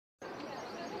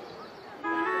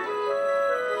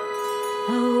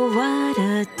Oh, what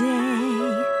a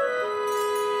day,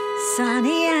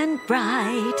 sunny and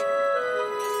bright.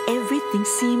 Everything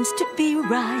seems to be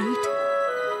right.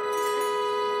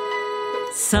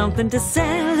 Something to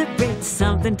celebrate,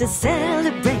 something to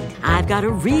celebrate. I've got a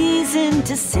reason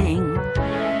to sing.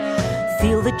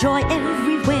 Feel the joy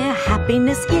everywhere,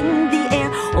 happiness in the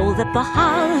air, all that the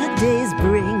holidays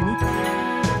bring.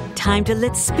 Time to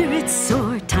let spirits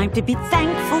soar, time to be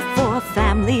thankful for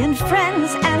family and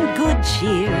friends and good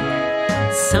cheer.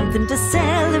 Something to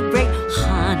celebrate,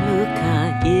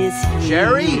 Chanukah is here.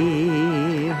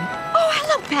 Sherry? Oh,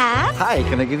 hello, Pat. Hi,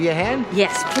 can I give you a hand?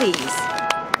 Yes, please.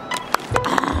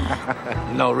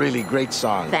 No, really, great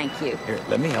song. Thank you. Here,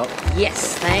 let me help.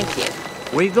 Yes, thank you.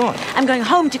 Where are you going? I'm going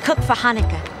home to cook for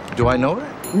Hanukkah. Do I know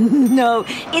her? No,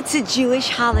 it's a Jewish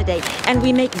holiday, and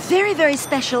we make very, very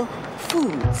special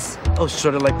foods. Oh,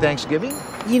 sort of like Thanksgiving?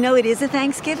 You know it is a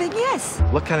Thanksgiving, yes.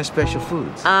 What kind of special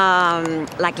foods?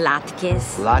 Like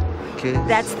latkes. Latkes?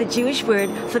 That's the Jewish word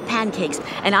for pancakes,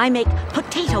 and I make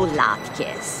potato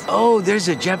latkes. Oh, there's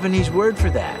a Japanese word for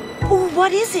that. Oh,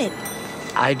 what is it?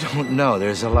 I don't know.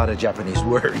 There's a lot of Japanese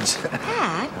words.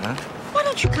 Pat, Huh? why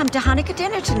don't you come to Hanukkah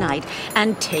dinner tonight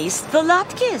and taste the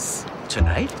latkes?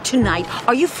 Tonight? Tonight.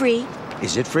 Are you free?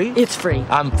 Is it free? It's free.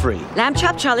 I'm free. Lamb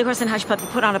Chop, Charlie Horse, and Hush Puppy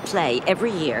put on a play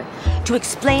every year to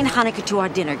explain Hanukkah to our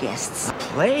dinner guests.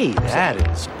 Play? That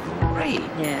is great.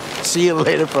 Yeah. See you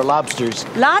later for lobsters.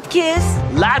 Latkes.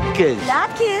 Latkes.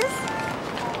 Latkes.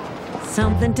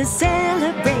 Something to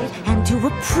celebrate and to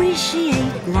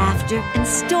appreciate, laughter and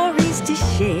stories to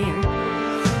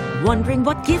share. Wondering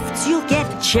what gifts you'll get,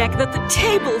 check that the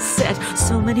table's set,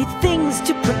 so many things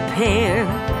to prepare.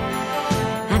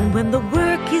 And when the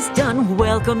work is done,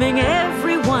 welcoming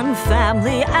everyone,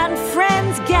 family and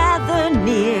friends gather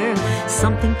near.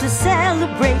 Something to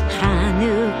celebrate,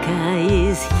 Chanukah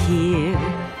is here.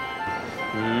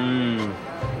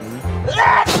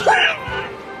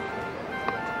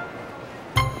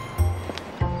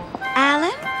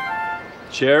 Alan?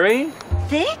 Cherry?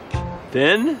 Thick?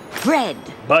 Thin? Bread.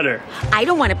 Butter. I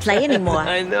don't want to play anymore.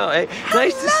 I know. Hey,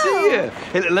 nice to see you.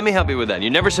 Hey, let me help you with that.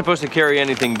 You're never supposed to carry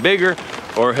anything bigger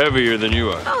or heavier than you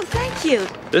are. Oh, thank you.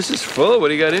 This is full. What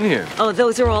do you got in here? Oh,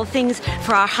 those are all things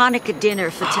for our Hanukkah dinner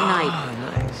for tonight. Oh,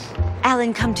 nice.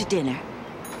 Alan, come to dinner.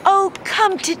 Oh,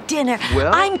 come to dinner.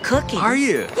 Well, I'm cooking. Are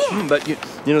you? Yeah. But you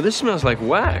know, this smells like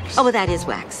wax. Oh, well, that is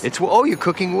wax. Oh, you're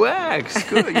cooking wax.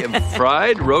 Good. You have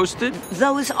fried, roasted.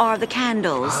 Those are the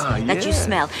candles that you yeah,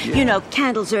 smell. yeah. You know,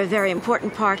 candles are a very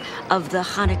important part of the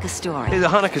Hanukkah story. Hey, the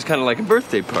Hanukkah's kind of like a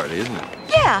birthday party, isn't it?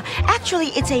 Yeah, actually,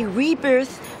 it's a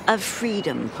rebirth of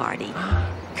freedom party.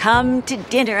 Come to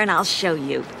dinner and I'll show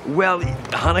you. Well,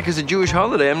 Hanukkah's a Jewish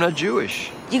holiday. I'm not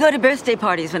Jewish. You go to birthday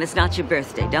parties when it's not your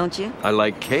birthday, don't you? I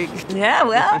like cake. Yeah,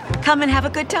 well, come and have a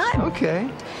good time. Okay.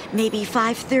 Maybe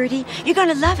 5:30. You're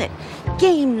gonna love it.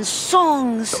 Games,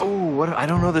 songs. Oh, I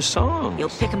don't know the songs. You'll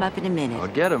pick them up in a minute. I'll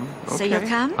get them. So you'll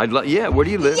come? Yeah, where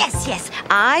do you live? Yes.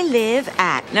 I live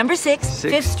at number 6,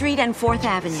 5th Street and 4th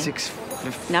Avenue.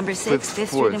 Number 6, 5th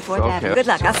Street and 4th Avenue. Good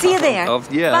luck. I'll see you there.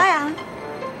 Yeah. Bye, Alan.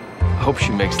 I hope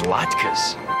she makes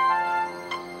latkes.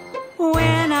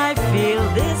 When I feel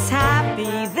this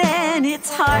happy, then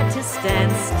it's hard to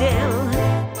stand still.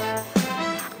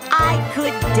 I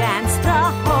could dance the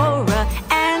hora,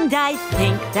 and I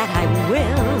think that I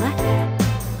will.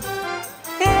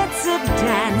 It's a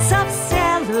dance of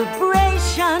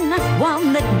celebration,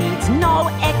 one that needs no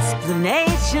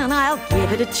explanation. I'll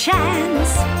give it a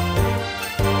chance.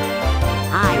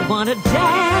 I want to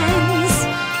dance.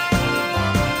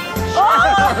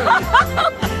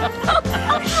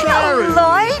 Sherry,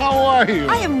 Lloyd. how are you?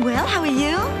 I am well. How are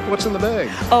you? What's in the bag?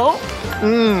 Oh,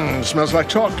 Smells like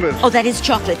chocolate. oh, that is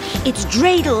chocolate. It's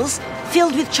dreidels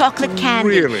filled with chocolate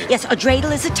candy. Really? Yes, a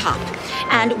dreidel is a top.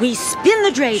 And we spin the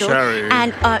dreidel. Sherry.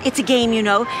 And it's a game, you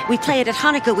know. We play it at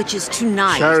Hanukkah, which is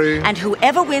tonight. Sherry. And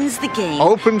whoever wins the game...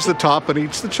 Opens the top and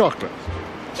eats the chocolate.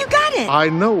 You got it. I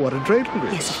know what a dreidel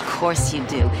is. Yes, of course you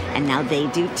do. And now they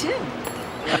do, too.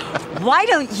 Why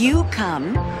don't you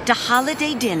come to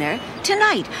holiday dinner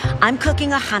tonight? I'm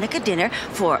cooking a Hanukkah dinner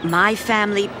for my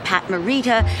family, Pat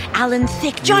Marita, Alan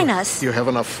Thick. Join us. You have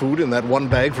enough food in that one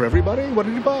bag for everybody? What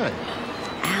did you buy?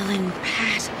 Alan,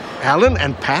 Pat... Alan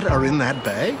and Pat are in that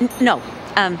bag? No,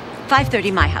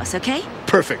 5:30 my house, okay?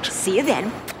 Perfect. See you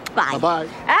then. Bye. Bye-bye.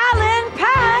 Alan,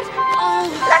 Pat! Oh,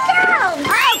 look out!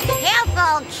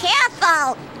 Oh,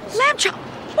 careful! Lamb Chop,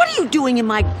 what are you doing in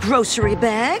my grocery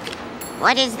bag?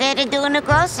 What is there to do in a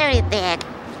grocery bag?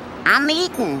 I'm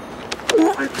eating.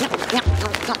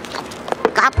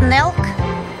 Got milk?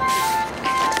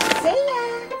 See ya.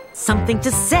 Something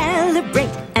to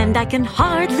celebrate and and I can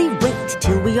hardly wait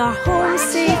till we are home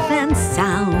safe and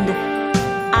sound.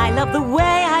 I love the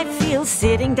way I feel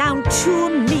sitting down to a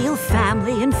meal,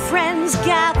 family and friends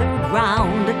gathered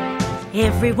round.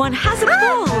 Everyone has a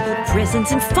ball,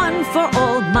 presents and fun for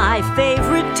all, my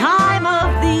favorite time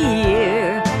of the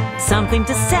year. Something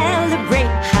to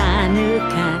celebrate,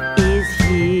 Chanukah is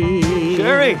here.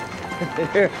 Sherry!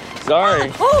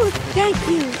 Sorry. Oh, thank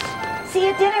you. See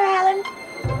you at dinner, Alan.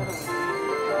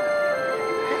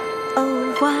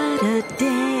 Oh, what a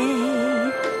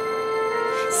day,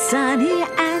 sunny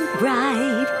and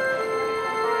bright.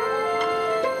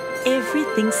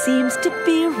 Everything seems to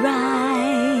be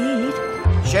right.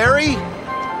 Sherry?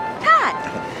 Pat,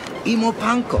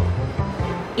 Imopanko.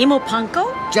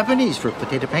 Imopanko? Japanese for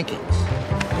potato pancakes.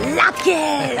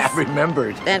 Latkes! I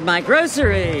remembered. And my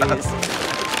groceries.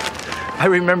 I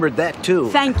remembered that too.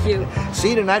 Thank you.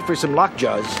 See you tonight for some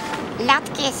lockjaws.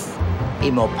 Latkes.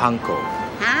 Imopanko.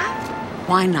 Huh?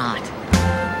 Why not?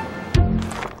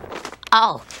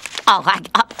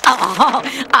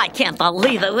 I can't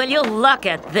believe it. Will you look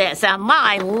at this? Am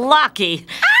I lucky?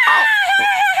 Oh.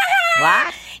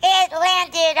 What? It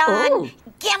landed on Ooh.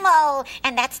 Gimmel,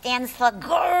 and that stands for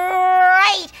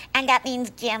great, and that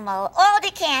means Gimmel. All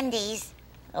the candies.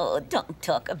 Oh, don't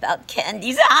talk about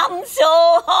candies. I'm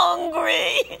so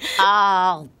hungry.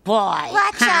 Oh, boy.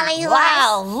 What, Charlie Horse?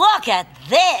 Wow, look at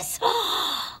this.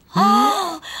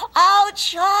 Oh,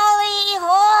 Charlie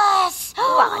Horse.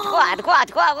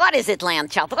 What is it, Lamb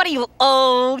Chop? What are you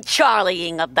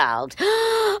Charlieing about?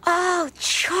 Oh,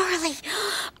 Charlie.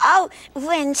 Oh,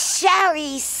 when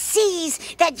Sherry sees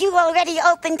that you already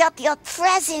opened up your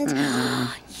present,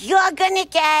 you're gonna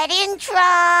get in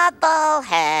trouble.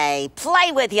 Hey,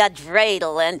 play with your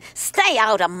dreidel and stay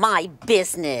out of my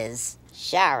business.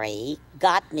 Sherry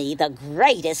got me the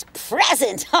greatest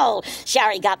present. Oh,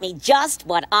 Sherry got me just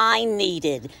what I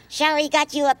needed. Sherry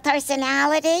got you a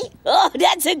personality? Oh,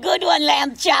 that's a good one,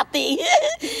 Lamb Choppy.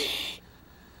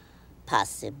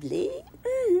 Possibly.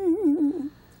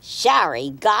 Sherry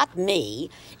got me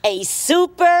a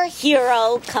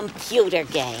superhero computer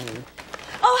game.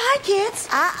 Oh, hi, kids.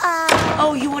 Uh-oh.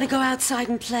 Oh, you want to go outside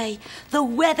and play? The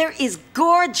weather is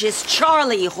gorgeous,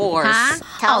 Charlie Horse. Huh?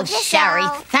 Told you Sherry,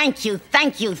 so. thank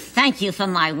you for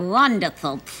my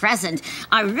wonderful present.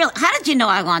 How did you know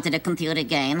I wanted a computer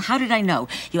game? How did I know?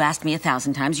 You asked me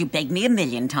 1,000 times, you begged me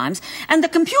 1,000,000 times, and the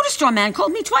computer store man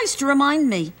called me twice to remind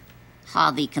me.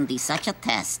 Harvey can be such a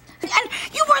test. And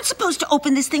you weren't supposed to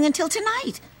open this thing until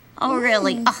tonight. Oh,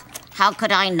 really? Oh, how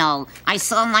could I know? I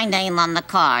saw my name on the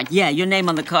card. Yeah, your name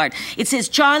on the card. It says,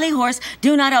 Charlie Horse,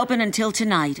 do not open until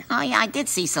tonight. Oh, yeah, I did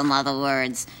see some other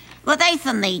words. Were they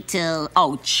for me, too?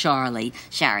 Oh, Charlie.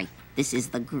 Sherry, this is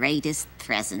the greatest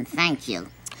present. Thank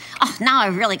you. Oh, now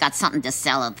I've really got something to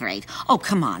celebrate. Oh,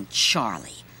 come on,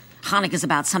 Charlie. Hanukkah's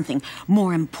about something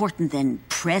more important than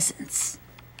presents.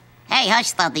 Hey,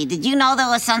 hush, Thubby, did you know there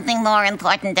was something more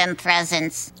important than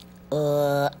presents?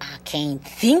 I can't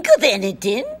think of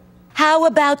anything. How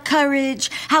about courage?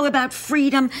 How about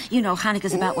freedom? You know,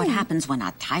 Hanukkah's about what happens when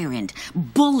a tyrant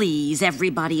bullies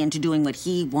everybody into doing what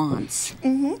he wants.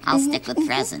 I'll stick with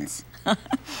presents.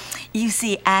 You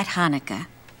see, at Hanukkah,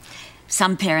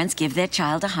 some parents give their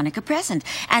child a Hanukkah present,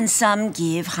 and some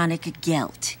give Hanukkah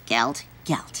gelt. Gelt?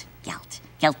 Gelt.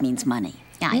 Gelt means money.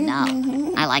 Yeah, I know.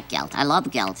 I like gelt. I love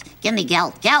gelt. Give me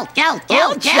gelt. Gelt.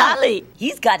 Oh, Charlie,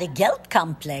 he's got a gelt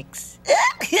complex.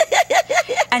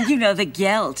 And you know, the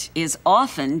gelt is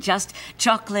often just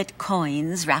chocolate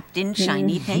coins wrapped in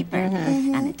shiny paper.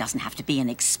 And it doesn't have to be an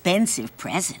expensive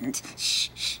present.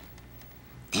 Shh.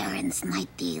 Parents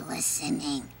might be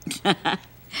listening.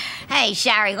 Hey,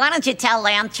 Sherry, why don't you tell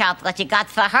Lamb Chop what you got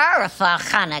for her for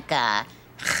Hanukkah?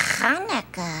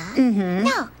 Hanukkah?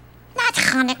 No, not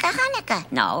Hanukkah.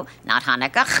 No, not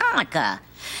Hanukkah.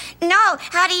 No,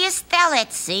 how do you spell it?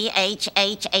 CHHHHHANUKAH.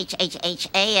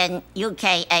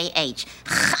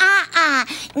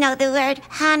 No, the word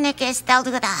Hanukkah is spelled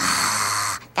with a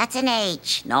that's an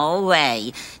H. No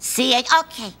way. CH.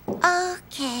 Okay.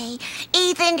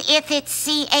 Even if it's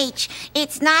CH,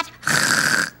 it's not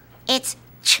it's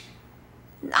ch.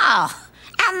 No.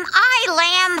 Am I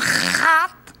lamb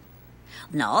hop?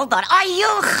 No, but are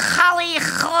you Holly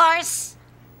Horse?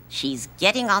 She's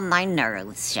getting on my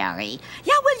nerves, Sherry.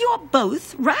 Yeah, well, you're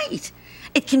both right.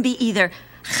 It can be either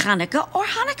Hanukkah or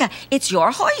Hanukkah. It's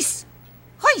your choice.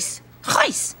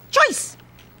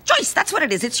 Choice, that's what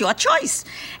it is. It's your choice.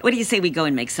 What do you say we go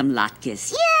and make some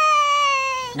latkes?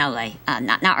 Yay! No way.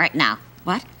 Not right now.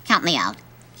 What? Count me out.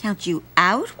 Count you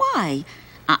out? Why?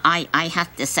 I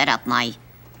have to set up my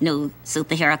new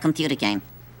superhero computer game.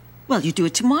 Well, you do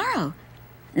it tomorrow.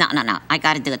 No. I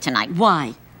gotta do it tonight.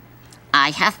 Why? I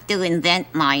have to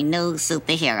invent my new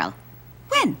superhero.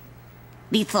 When?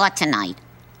 Before tonight.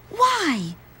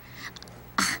 Why?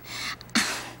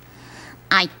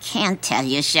 I can't tell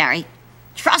you, Sherry.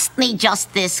 Trust me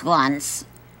just this once.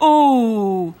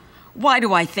 Oh, why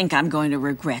do I think I'm going to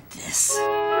regret this?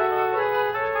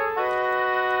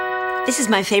 This is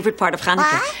my favorite part of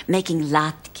Chanukah, What? making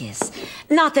latkes.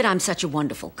 Not that I'm such a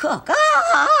wonderful cook.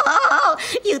 Oh,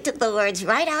 you took the words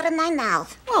right out of my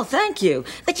mouth. Well, thank you.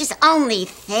 Which is only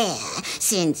fair,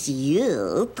 since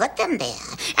you put them there.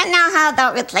 And now how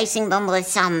about replacing them with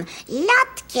some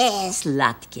latkes?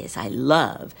 Latkes. I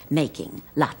love making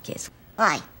latkes.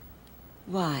 Why?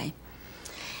 Why?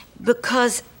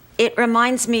 Because it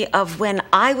reminds me of when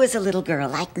I was a little girl,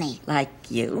 Like me. like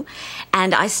you,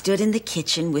 and I stood in the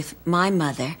kitchen with my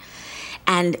mother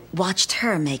and watched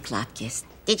her make latkes.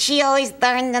 Did she always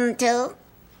burn them too?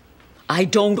 I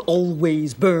don't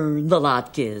always burn the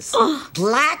latkes.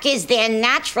 Black is their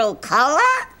natural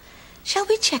color? Shall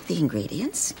we check the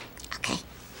ingredients? Okay.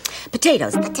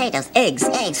 Potatoes, Potatoes. eggs,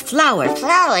 flour,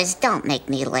 Flowers don't make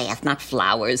me laugh. not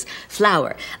flowers,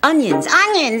 flour, onions,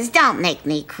 Onions don't make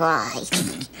me cry.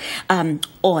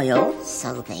 oil So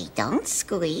they don't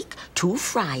squeak. to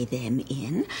fry them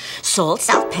in, salt,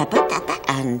 Salt, pepper, pepper.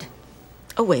 and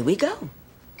away we go.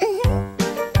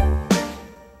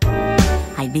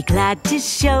 I'd be glad to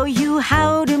show you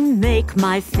how to make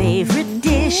my favorite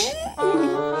dish.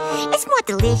 It's more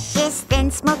delicious than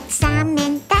smoked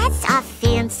salmon. That's a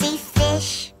fancy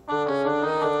fish.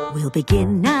 We'll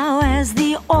begin now as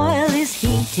the oil is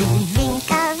heating. Think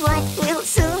of what we'll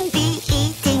soon be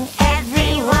eating.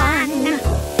 Everyone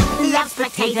loves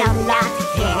potato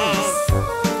latkes.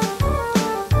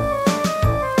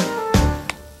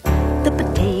 The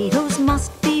potatoes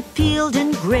must be peeled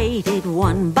and grated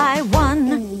one by one.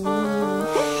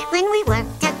 When we work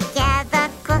together,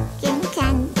 cooking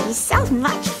can be so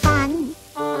much fun.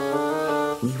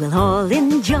 We will all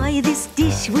enjoy this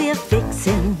dish we're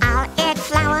fixing. I'll add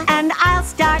flour. And I'll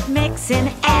start mixing.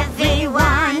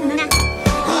 Everyone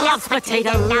loves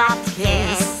potato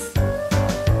latkes.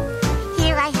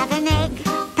 Here I have an egg.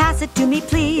 Pass it to me,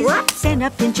 please. Whoops. And a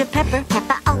pinch of pepper.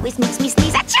 Pepper always makes me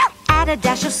sneeze. Achoo! Add a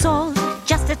dash of salt,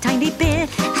 just a tiny bit.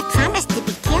 I promise to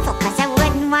be careful, cause I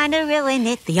wouldn't want to ruin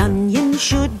it. The onion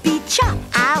should be chopped.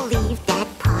 I'll leave that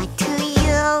part to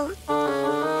you.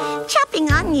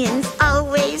 Chopping onions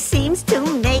always seems to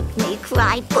make me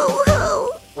cry. Boo-hoo!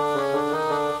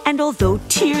 And although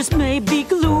tears may be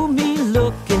gloomy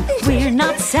looking, we're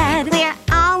not sad. We're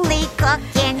only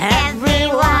cooking.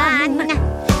 Everyone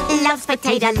loves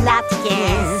potato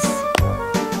latkes.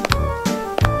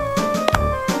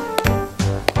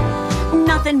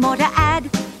 Nothing more to add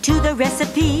to the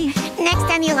recipe. Next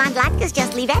time you want latkes,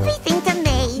 just leave everything to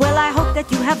me. Well, I hope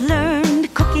that you have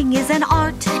learned cooking is an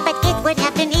art. But it would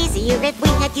have been easier if we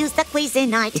had used the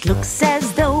Cuisinart. It looks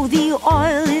as though the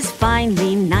oil is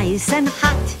finely nice and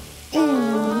hot.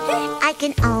 I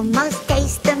can almost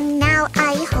taste them now.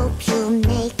 I hope you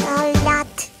make a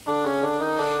lot.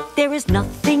 There is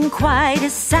nothing quite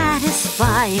as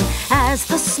satisfying as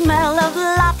the smell of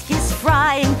latkes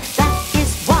frying. That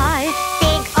is why,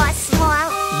 Big or small,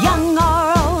 young or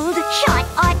old, short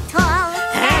or tall,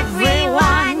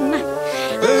 everyone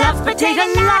loves potato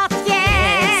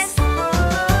latkes.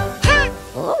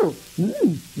 Oh,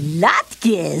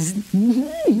 Latkes?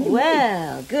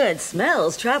 Well, good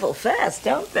smells travel fast,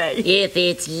 don't they? If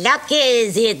it's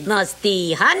latkes, it must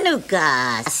be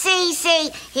Chanukah. see,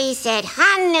 he said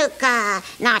Chanukah,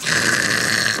 not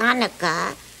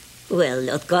Hanukkah. Well,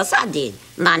 of course I did.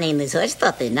 My name is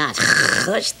Hushpuppy, not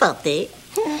Hushpuppy.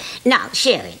 Now,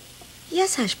 Sherry,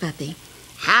 Yes, Hush Puppy.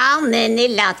 how many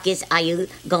latkes are you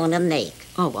gonna make?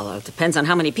 Oh, well, it depends on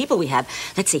how many people we have.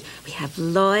 Let's see. We have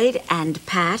Lloyd and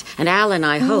Pat and Alan,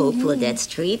 I hope. Well, that's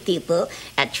 3 people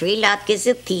at 3 latkes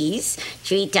apiece.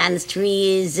 3 times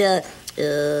 3 is,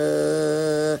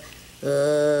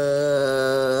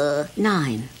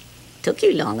 9. took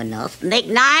you long enough. Make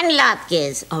 9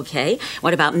 latkes. Okay.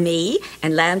 What about me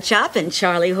and Lamb Chop and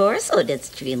Charlie Horse? Oh, that's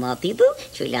 3 more people.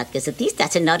 3 latkes apiece,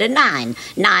 that's another 9.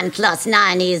 9 plus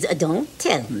 9 is, don't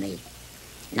tell me.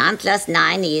 9 plus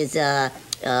 9 is,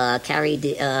 carried,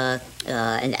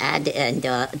 and add, and,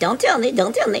 don't tell me.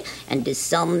 And do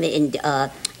some, and,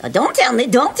 don't tell me.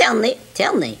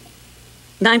 Tell me.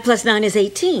 9 plus 9 is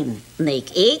 18.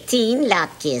 Make 18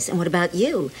 latkes. And what about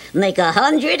you? Make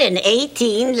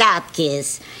 118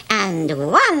 latkes. And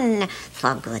 1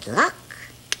 for good luck.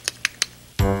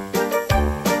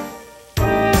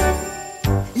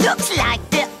 Looks like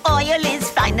the oil is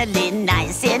finally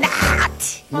nice and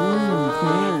hot.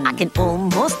 I can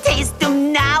almost taste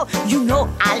them now. You know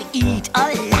I'll eat a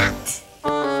lot.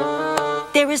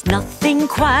 There's nothing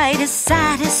quite as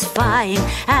satisfying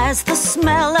as the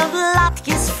smell of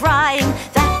latkes frying.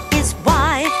 That is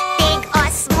why, Big or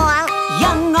small,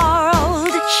 young or old,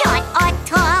 short or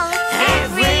tall,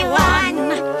 everyone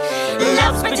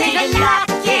loves potato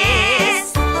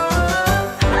latkes.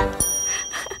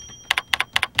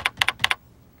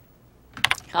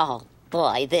 Oh,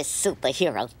 boy, this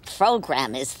superhero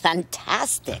program is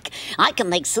fantastic. I can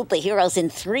make superheroes in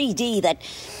 3D that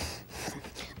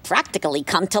practically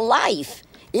come to life.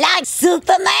 Like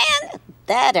Superman?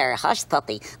 Better, hush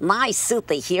puppy. My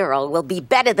superhero will be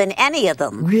better than any of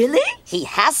them. Really? He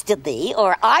has to be,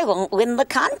 or I won't win the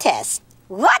contest.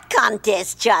 What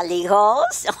contest, Jolly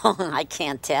Horse? Oh, I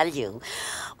can't tell you.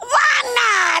 Why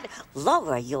not?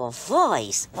 Lower your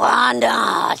voice. Why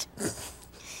not?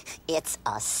 It's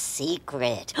a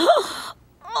secret.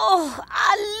 Oh,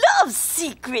 I love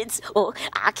secrets. Oh,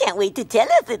 I can't wait to tell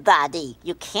everybody.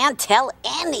 You can't tell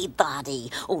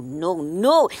anybody. Oh,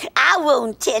 no. I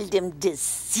won't tell them the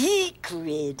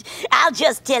secret. I'll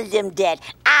just tell them that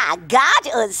I got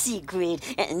a secret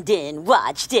and then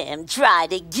watch them try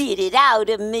to get it out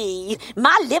of me.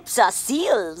 My lips are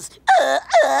seals.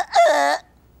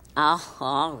 Oh,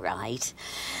 all right.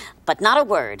 But not a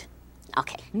word.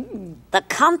 Okay. The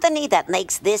company that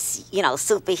makes this,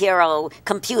 superhero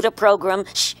computer program,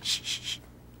 shh.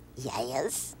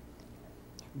 Yes.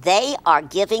 They are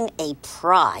giving a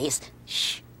prize,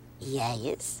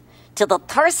 yes, to the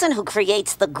person who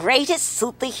creates the greatest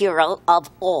superhero of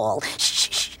all.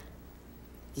 Shh.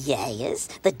 Yes.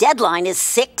 The deadline is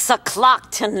 6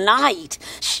 o'clock tonight.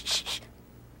 Shh.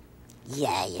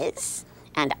 Yes.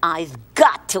 And I've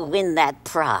got to win that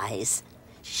prize.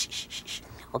 Shh.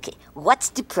 Okay, what's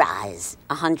the prize?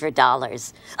 $100.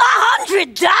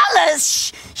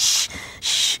 $100? Shh.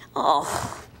 Oh,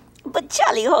 but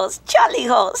Charlie Horse.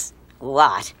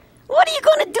 What? What are you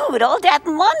going to do with all that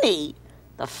money?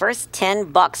 The first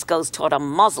 $10 goes toward a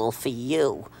muzzle for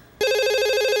you.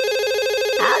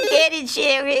 I'll get it,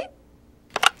 Sherry.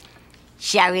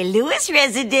 Sherry Lewis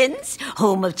Residence,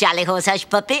 home of Charlie Horse Hush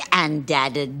Puppy and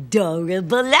that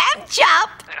adorable lamb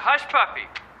chop. Hush Puppy,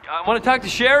 I want to talk to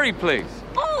Sherry, please.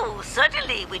 Oh,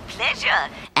 certainly, with pleasure.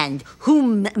 And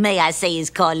whom may I say is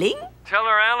calling? Tell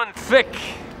her Alan Thick.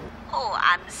 Oh,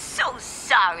 I'm so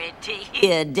sorry to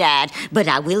hear that, but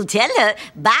I will tell her.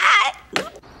 Bye.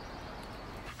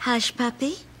 Hush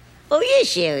Puppy? Oh, yes,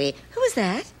 Sherry. Who was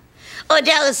that? Oh,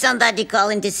 that was somebody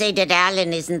calling to say that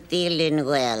Alan isn't feeling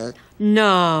well.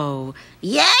 No.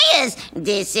 Yes,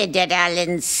 they said that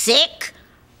Alan's sick.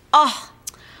 Oh,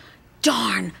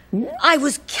 darn. I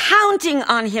was counting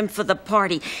on him for the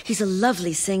party. He's a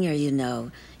lovely singer, you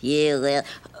know. Yeah, well,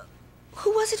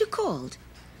 Who was it who called?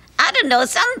 I don't know,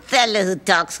 some fella who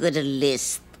talks with a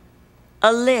lisp.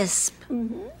 A lisp.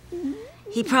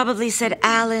 He probably said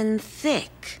Alan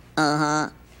Thick. Uh-huh.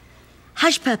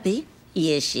 Hush Puppy.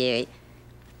 Yes, Sherry.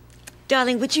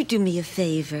 Darling, would you do me a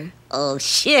favor? Oh,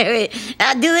 Sherry,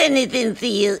 I'll do anything for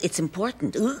you. It's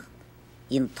important. Ooh,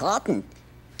 important.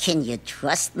 Can you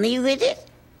trust me with it?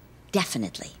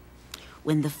 Definitely.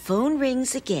 When the phone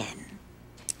rings again,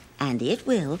 and it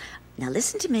will, now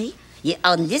listen to me, Yeah,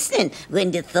 I'm listening. When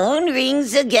the phone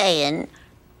rings again,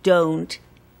 don't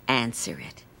answer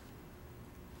it.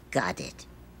 got it.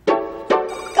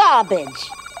 Garbage.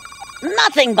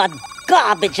 Nothing but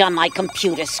garbage on my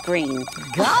computer screen.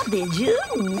 Garbage?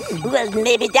 Well,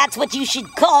 maybe that's what you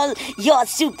should call your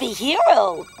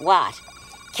superhero. What?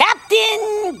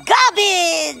 Captain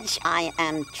Garbage! I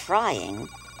am trying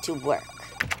to work.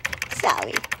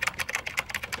 Sorry.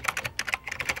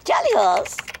 Jolly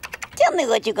Horse, tell me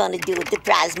what you're going to do with the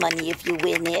prize money if you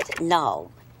win it.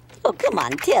 No. Oh, come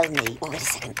on, tell me. Oh, wait a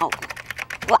second. Oh,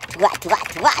 what?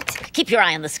 Keep your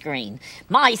eye on the screen.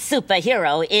 My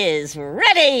superhero is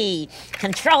ready.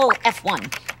 Control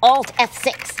F1, Alt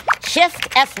F6, Shift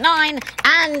F9,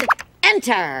 and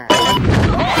Enter.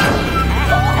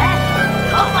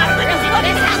 Oh my goodness, what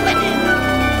is happening?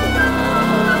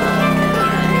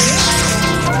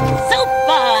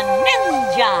 Super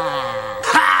Ninja!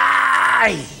 Hi!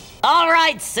 All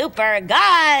right, Super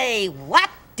Guy, what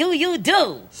do you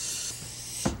do?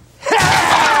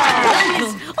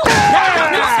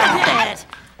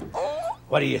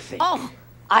 What do you think? Oh,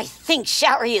 I think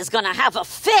Sherry is gonna have a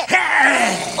fit.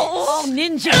 Oh,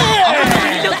 Ninja!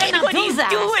 Look at what he's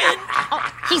doing!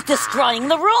 Oh, he's destroying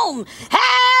the room.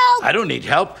 Help! I don't need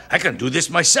help. I can do this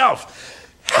myself.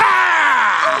 Sherry!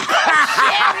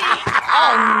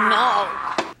 Oh no!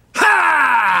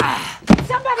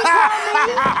 Somebody call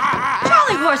me!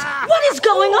 Charlie Horse, what is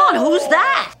going on? Who's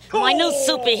that? My new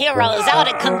superhero is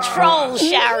out of control,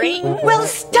 Shari. Well,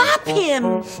 stop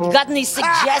him! Got any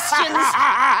suggestions?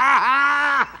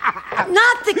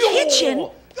 Not the kitchen!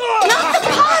 Not the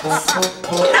pots!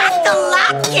 Not the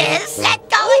latkes that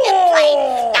go in the plate.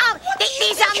 No,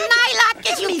 these are my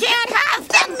latkes. You can't have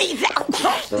them.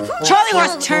 Charlie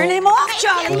Horse, turn him off,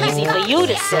 Charlie! Easy for you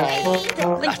to say.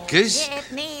 Latkes?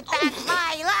 Give me back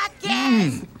my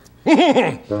latkes.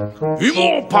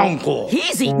 Imo panko.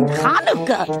 He's eating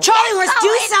Chanukah. Charlie Horse, do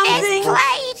His something!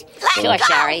 plate. Let Sure, go.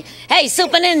 Shari. Hey,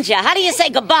 Super Ninja, how do you say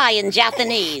goodbye in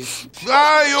Japanese?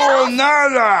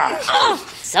 Sayonara.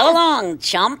 So long,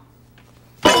 chump.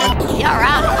 You're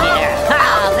out of here.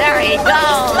 Ah, there he goes.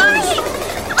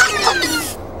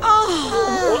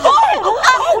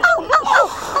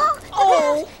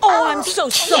 Oh, I'm so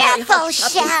sorry. Careful,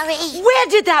 Shari. Where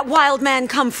did that wild man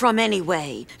come from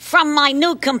anyway? From my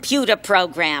new computer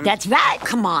program. That's right.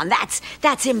 Come on, that's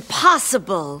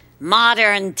impossible.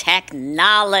 Modern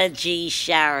technology,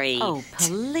 Shari. Oh,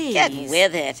 please. Get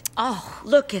with it. Oh,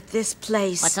 look at this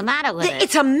place. What's the matter with it?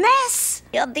 It's a mess.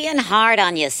 You're being hard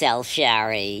on yourself,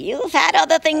 Shari. You've had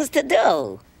other things to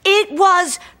do. It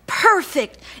was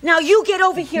perfect. Now you get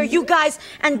over here, you guys,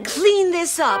 and clean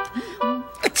this up.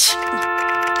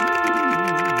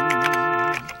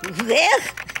 Well,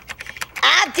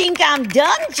 I think I'm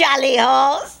done, Jolly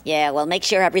Horse. Yeah, well, make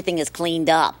sure everything is cleaned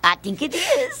up. I think it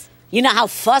is. You know how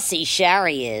fussy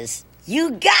Shari is.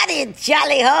 You got it,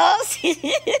 Jolly Horse.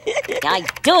 I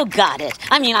do got it.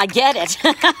 I mean, I get it.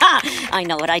 I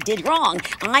know what I did wrong.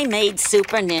 I made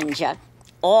Super Ninja.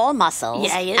 All muscles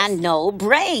and no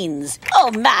brains. Oh,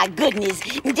 my goodness.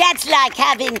 That's like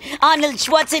having Arnold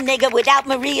Schwarzenegger without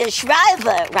Maria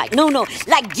Shriver. Right. No,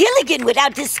 like Gilligan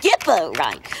without the skipper.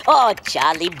 Right. Or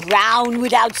Charlie Brown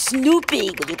without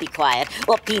Snoopy. Will you be quiet?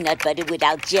 Or peanut butter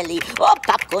without jelly. Or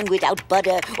popcorn without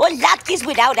butter. Or latkes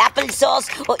without applesauce.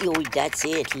 Oh, that's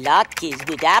it. Latkes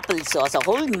with applesauce. A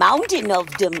whole mountain of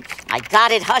them. I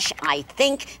got it, Hush. I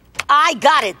think I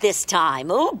got it this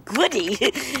time. Oh,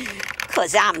 goody.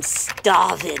 'Cause I'm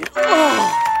starving.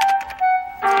 Oh.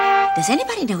 Does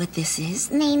anybody know what this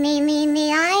is? Me,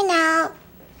 I know.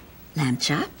 Lamb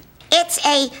chop? It's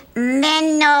a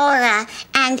menorah,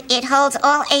 and it holds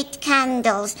all 8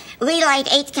 candles. We light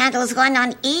 8 candles, one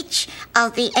on each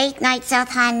of the 8 nights of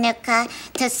Hanukkah,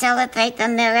 to celebrate the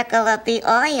miracle of the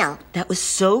oil. That was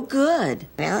so good.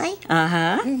 Really?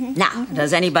 Uh-huh. Now,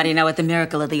 does anybody know what the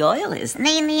miracle of the oil is?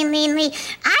 Me.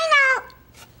 I know.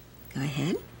 Go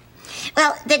ahead.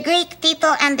 Well, the Greek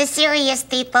people and the Syrian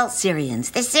people, Syrians.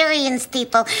 the Syrian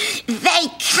people, they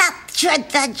captured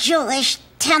the Jewish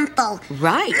temple.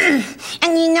 Right.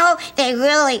 And you know, they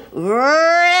really ruined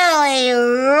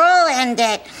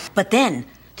it. But then,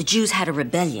 the Jews had a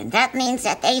rebellion. That means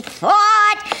that they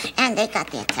fought, and they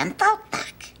got their temple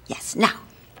back. Yes. Now,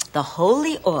 the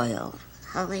holy oil.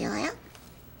 Holy oil?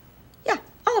 Yeah,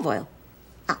 olive oil.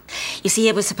 You see,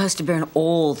 it was supposed to burn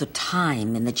all the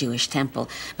time in the Jewish temple.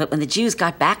 But when the Jews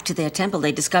got back to their temple,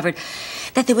 they discovered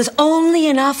that there was only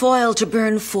enough oil to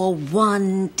burn for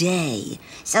one day.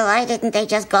 So why didn't they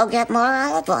just go get more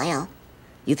olive oil?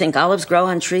 You think olives grow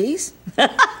on trees?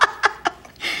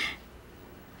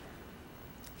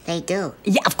 They do.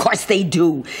 Yeah, of course they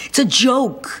do. It's a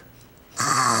joke.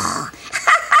 Oh,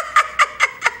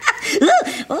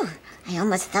 I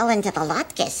almost fell into the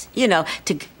latkes. You know,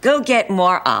 to go get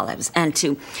more olives and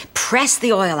to press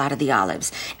the oil out of the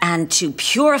olives and to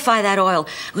purify that oil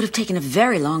would have taken a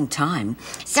very long time.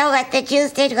 So what the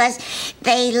Jews did was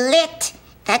they lit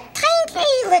the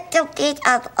tiny little bit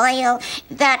of oil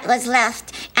that was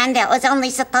left, and that was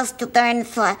only supposed to burn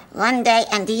for one day.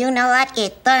 And do you know what?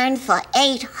 It burned for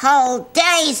 8 whole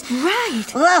days. Right.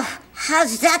 Whoa,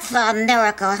 how's that for a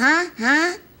miracle,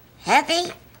 huh?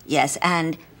 Heavy? Yes,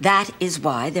 and that is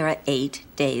why there are 8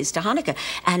 days to Hanukkah.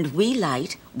 And we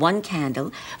light 1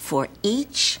 candle for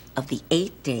each of the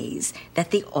 8 days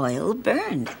that the oil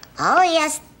burned. Oh,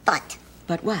 yes, but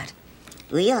But what?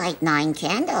 we light 9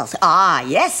 candles. Ah,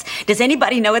 yes. Does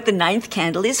anybody know what the 9th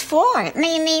candle is for?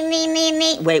 Me.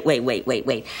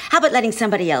 Wait. How about letting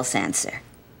somebody else answer?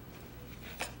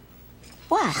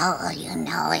 What? How will you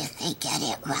know if they get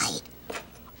it right?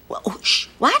 Well, oh, shh.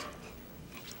 What?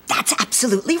 That's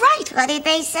absolutely right. What did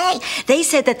they say? They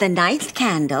said that the 9th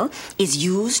candle is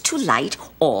used to light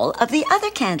all of the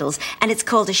other candles, and it's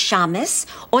called a shamus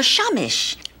or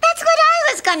shamish. That's what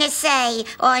I was gonna say,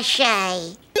 or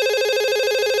shay.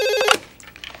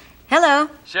 Hello?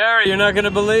 Sherry, you're not going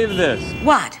to believe this.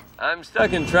 What? I'm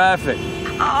stuck in traffic.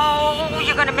 Oh,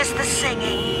 you're gonna miss the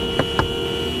singing.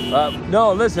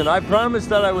 No, listen, I promised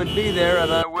that I would be there,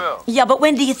 and I will. Yeah, but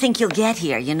when do you think you'll get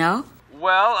here, you know?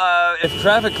 Well, if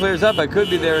traffic clears up, I could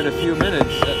be there in a few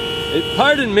minutes.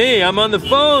 Pardon me, I'm on the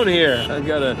phone here. I've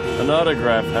got an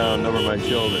autograph hound over my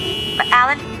shoulder.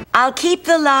 Alan, I'll keep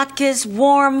the latkes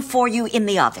warm for you in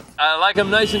the oven. I like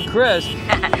them nice and crisp.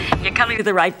 You're coming to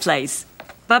the right place.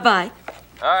 Bye-bye.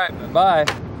 All right, bye.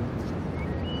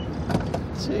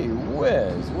 Gee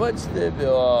whiz, what's the...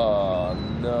 Oh,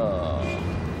 no.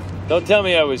 Don't tell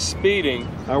me I was speeding.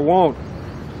 I won't.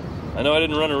 I know I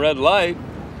didn't run a red light.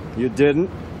 You didn't?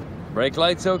 Brake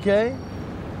lights okay?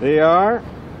 They are?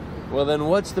 Well, then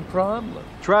what's the problem?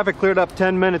 Traffic cleared up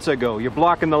 10 minutes ago. You're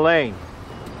blocking the lane.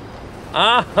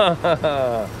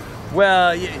 Ah,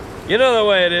 well, you know the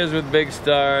way it is with big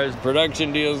stars,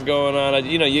 production deals going on.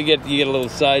 You know, you get a little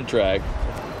sidetracked.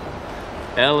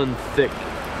 Alan Thicke.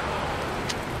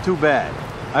 Too bad.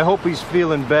 I hope he's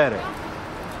feeling better.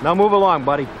 Now move along,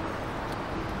 buddy.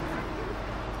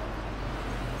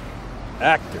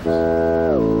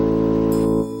 Actor.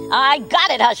 I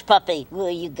got it, Hush Puppy. Well,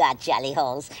 you got jolly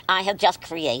holes. I have just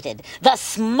created the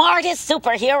smartest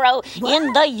superhero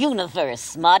in the universe.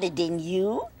 Smarter than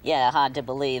you? Yeah, hard to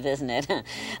believe, isn't it?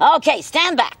 Okay,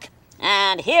 stand back.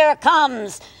 And here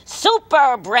comes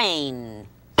Super Brain.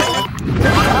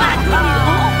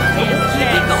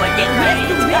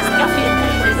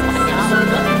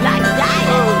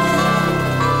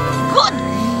 Good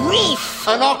grief!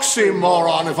 An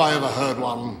oxymoron, if I ever heard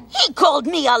one. He called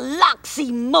me a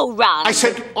loxymoron. I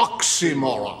said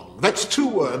oxymoron. That's two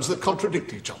words that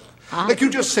contradict each other. Like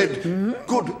you just said,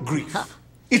 good grief.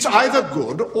 It's either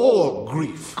good or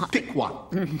grief. Pick one.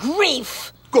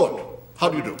 Grief? Good. How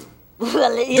do you do?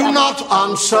 Well, Do not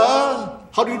answer.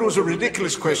 How do you do is a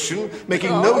ridiculous question,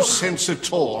 making no sense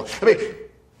at all. I mean,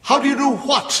 how do you do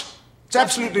what? It's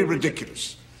absolutely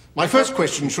ridiculous. My first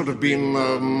question should have been,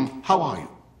 how are you?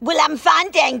 Well, I'm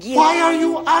fine, thank you. Why are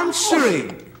you answering?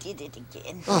 Did it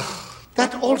again.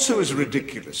 That also is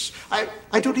ridiculous.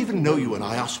 I don't even know you and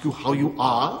I ask you how you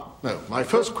are. No, my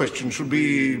first question should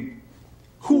be,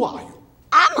 who are you?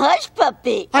 I'm Hush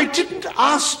Puppy. I didn't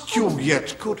ask you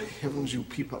yet. Good heavens, you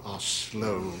people are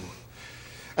slow.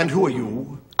 And who are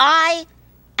you? I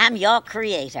am your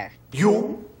creator.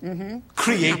 You?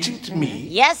 Created me?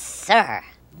 Yes, sir.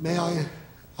 May I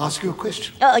ask you a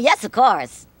question? Oh, yes, of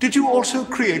course. Did you also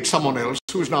create someone else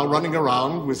who is now running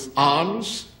around with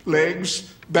arms,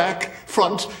 legs, back,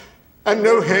 front, and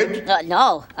no head?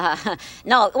 No.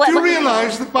 No. Do you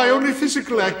realize that my only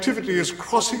physical activity is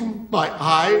crossing my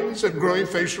eyes and growing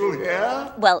facial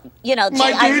hair? Well, you know...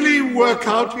 My daily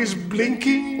workout is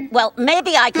blinking? Well,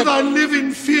 maybe I could... That I live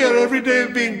in fear every day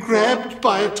of being grabbed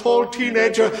by a tall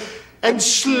teenager and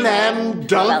slam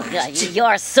dunked? Well,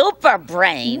 your super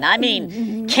brain. I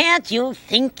mean, can't you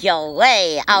think your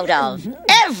way out of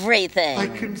everything? I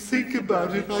can think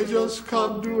about it. I just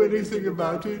can't do anything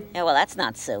about it. Yeah, well, that's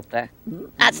not super.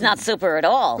 That's not super at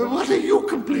all. But what are you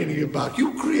complaining about?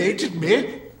 You created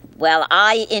me. Well,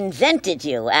 I invented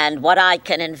you, and what I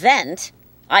can invent,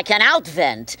 I can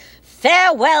outvent.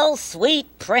 Farewell,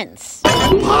 sweet prince.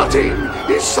 Parting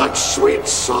is such sweet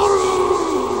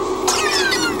sorrow.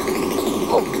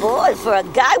 Oh, boy, for a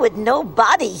guy with no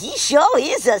body, he sure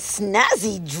is a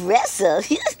snazzy dresser.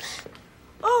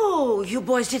 Oh, you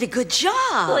boys did a good job.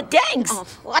 Oh, thanks.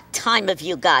 What time have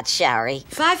you got, Shari?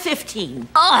 5:15.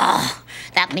 Oh,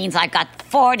 that means I got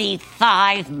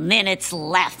 45 minutes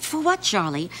left. For what,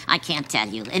 Charlie? I can't tell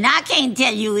you. And I can't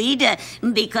tell you either,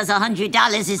 because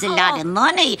 $100 is a lot of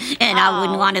money, and I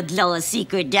wouldn't want to blow a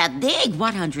secret that big.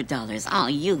 What $100? Oh,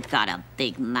 you got a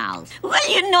big mouth. Well,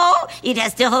 you know, it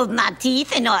has to hold my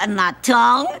teeth and my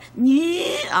tongue.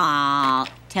 Yeah.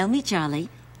 Tell me, Charlie,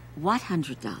 what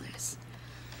 $100?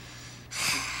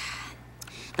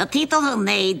 The people who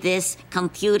made this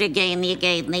computer game you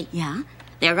gave me, Yeah?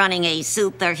 they're running a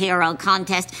superhero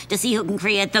contest to see who can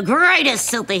create the greatest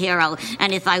superhero.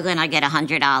 And if I win, I get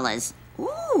 $100.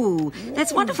 Ooh,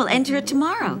 that's wonderful. Enter it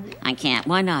tomorrow. I can't.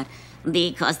 Why not?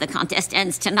 Because the contest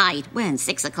ends tonight. When?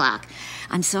 6 o'clock.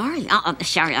 I'm sorry.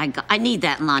 Sherry, I need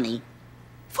that money.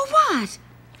 For what?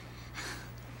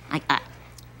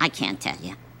 I can't tell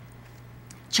you.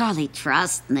 Charlie,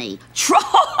 Trust me.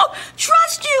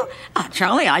 trust you?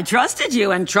 Charlie, I trusted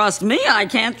you, and trust me, I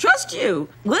can't trust you.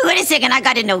 Wait a second. I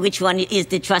got to know which one is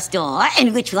the trustor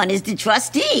and which one is the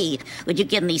trustee. Would you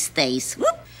give me space?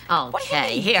 Whoop.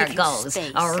 Okay, here goes.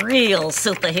 Space? A real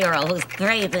superhero who's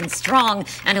brave and strong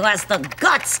and who has the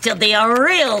guts to be a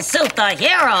real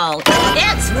superhero.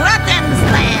 It's Weapons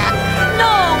Land.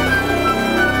 No!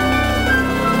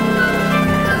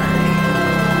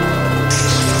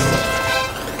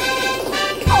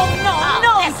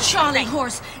 Charlie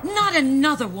horse, not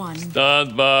another one.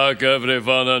 Stand back,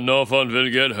 everyone, and no one will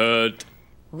get hurt.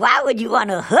 Why would you want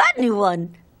to hurt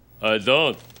anyone? I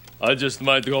don't. I just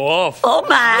might go off. Oh,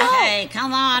 my. Hey,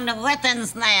 come on, the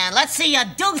weapons man. Let's see you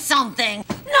do something.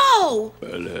 No!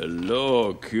 Well,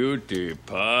 hello, cutie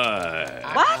pie.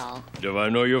 What? Do I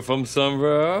know you from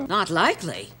somewhere? Not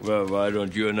likely. Well, why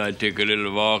don't you and I take a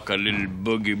little walk, a little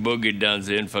boogie down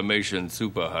the information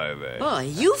superhighway? Boy,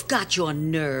 you've got your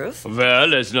nerve. Well,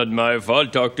 that's not my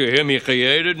fault. Talk to him. He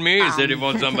created me. He said he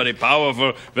wants somebody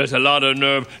powerful with a lot of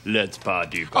nerve. Let's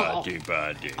party.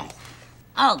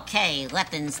 Okay,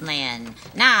 weapons man.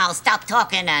 Now stop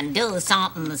talking and do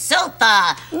something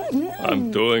super.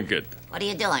 I'm doing it. What are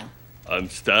you doing? I'm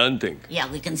standing. Yeah,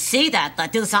 we can see that,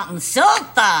 but do something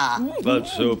super. Not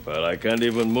super. I can't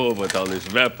even move with all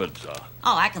these weapons.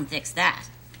 Oh, I can fix that.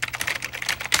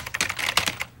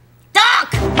 Duck!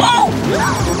 Oh!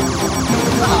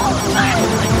 Oh, my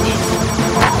goodness.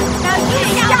 Now you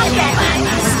stop that!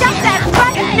 Stop that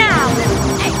right now!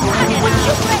 Would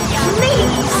you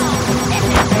please?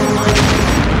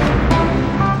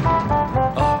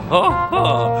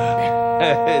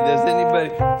 Does anybody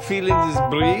feeling this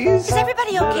breeze? Is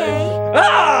everybody okay?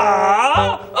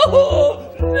 Ah!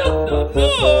 Oh!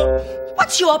 No!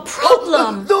 What's your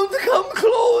problem? Don't come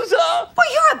closer!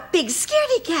 Well, you're a big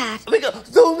scaredy cat.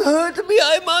 Don't hurt me,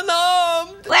 I'm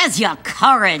unarmed! Where's your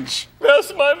courage?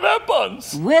 Where's my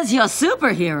weapons? Where's your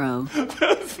superhero?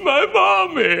 Where's my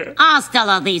mommy? Hasta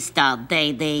la vista,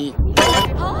 baby.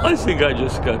 I think I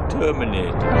just got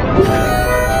terminated.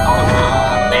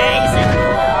 Amazing.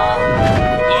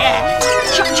 Yeah.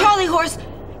 Charlie Horse,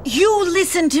 you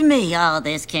listen to me. Oh,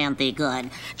 this can't be good.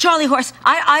 Charlie Horse,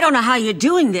 I don't know how you're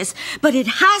doing this, but it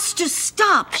has to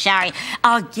stop. Shari,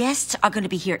 Our guests are going to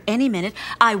be here any minute.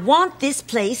 I want this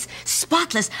place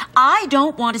spotless. I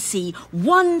don't want to see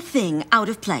one thing out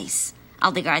of place.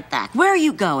 I'll be right back. Where are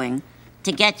you going?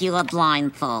 To get you a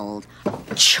blindfold.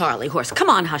 Charlie Horse, come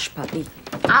on, hush puppy.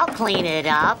 I'll clean it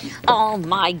up. Oh,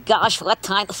 my gosh, what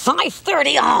time?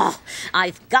 5:30. Oh,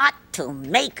 I've got to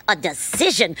make a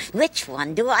decision. Which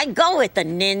one do I go with? The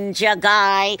ninja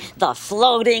guy, the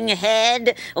floating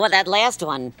head, or that last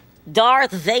one?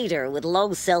 Darth Vader with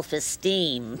low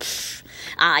self-esteem.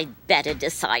 I'd better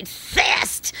decide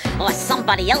fast, or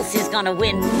somebody else is gonna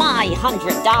win my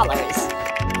 $100.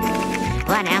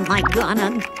 What am I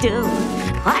gonna do?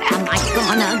 What am I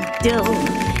gonna do?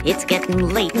 It's getting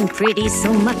late and pretty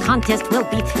soon the contest will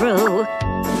be through.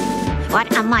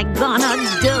 What am I gonna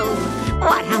do?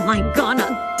 What am I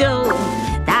gonna do?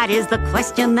 That is the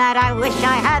question that I wish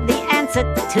I had the answer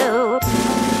to.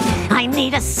 I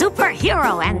need a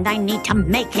superhero and I need to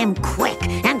make him quick.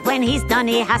 And when he's done,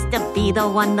 he has to be the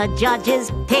one the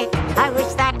judges pick. I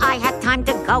wish that I had time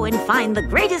to go and find the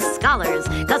greatest scholars,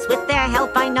 'cause with their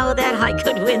help I know that I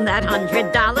could win that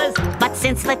 $100. But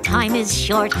since the time is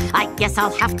short, I guess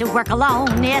I'll have to work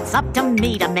alone. It's up to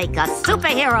me to make a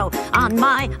superhero on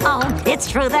my own. It's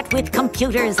true that with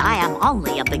computers I am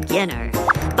only a beginner,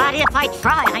 but if I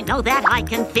try, I know that I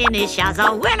can finish as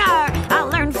a winner. I'll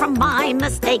learn from my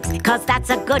mistakes, 'cause that's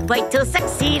a good way to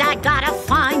succeed. I gotta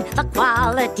find the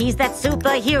qualities that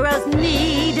superheroes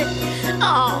need.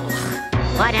 Oh,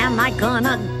 what am I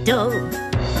gonna do?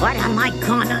 What am I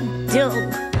gonna do?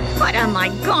 What am I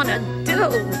gonna do?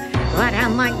 What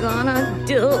am I gonna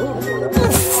do?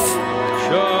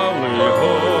 Charlie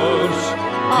Horse,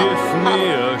 give me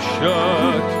a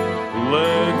shot.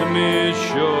 Let me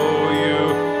show you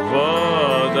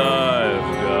what I've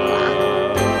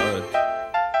got.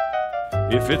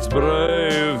 If it's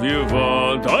brave you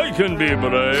want, I can be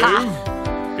brave.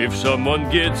 If someone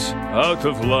gets out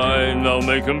of line, I'll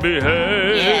make him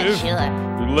behave. Yeah, sure.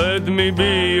 Let me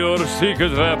be your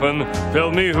secret weapon.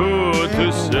 Tell me who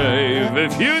to save.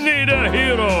 If you need a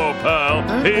hero, pal,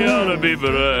 he ought to be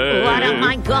brave. What am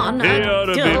I gonna He ought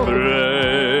to do? be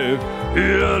brave. He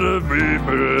ought to be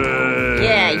brave.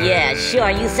 Yeah, sure.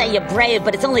 You say you're brave,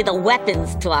 but it's only the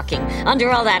weapons talking.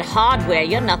 Under all that hardware,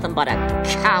 you're nothing but a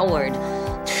coward.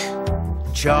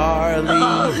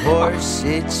 Charlie Horse,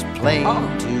 it's plain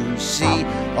to see.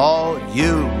 All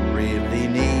you really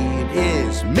need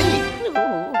is me.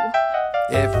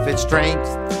 If it's strength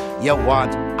you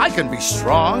want, I can be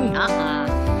strong.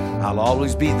 I'll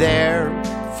always be there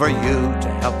for you to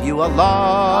help you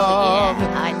along.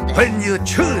 When you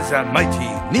choose a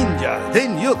mighty ninja,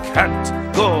 then you can't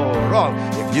go wrong.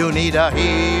 If you need a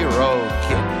hero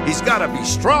kid, he's gotta be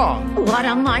strong. What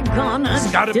am I gonna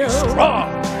He's gotta do? be strong.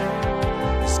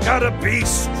 He's gotta be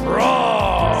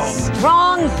strong.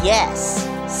 Strong, yes.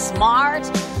 Smart?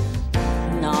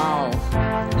 No.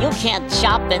 You can't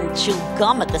chop and chew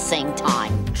gum at the same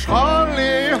time.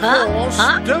 Charlie Horse,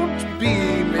 Huh? don't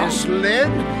be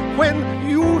misled. when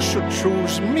you should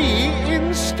choose me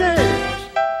instead?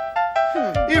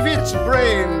 If it's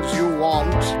brains you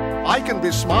want, I can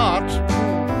be smart.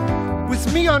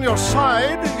 With me on your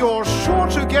side, you're sure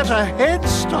to get a head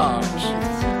start.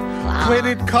 When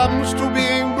it comes to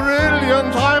being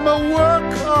brilliant, I'm a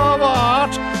work of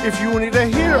art. If you need a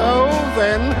hero,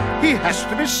 then he has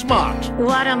to be smart.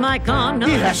 What am I gonna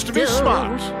do? He has to be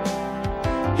smart.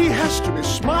 He has to be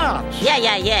smart. Yeah,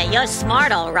 you're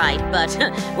smart, all right, but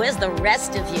where's the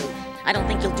rest of you? I don't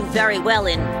think you'll do very well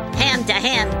in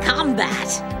hand-to-hand combat.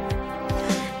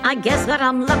 I guess what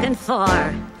I'm looking for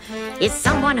is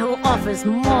someone who offers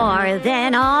more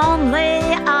than only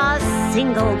a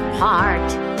single part.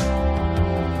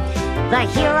 The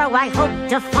hero I hope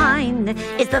to find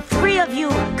is the three of you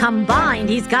combined.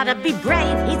 He's gotta be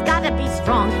brave, he's gotta be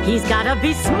strong, he's gotta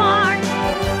be smart.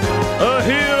 A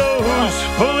hero who's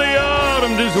fully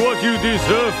armed is what you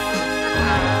deserve.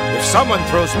 If someone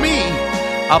throws me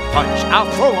a punch, I'll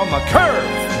throw him a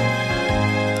curve.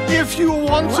 If you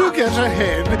want to get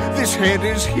ahead, this head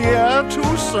is here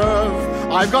to serve.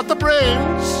 I've got the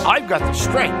brains. I've got the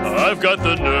strength. I've got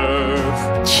the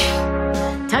nerve.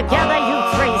 Together you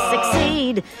three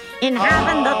succeed in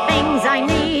having the things I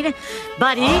need,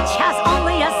 but each has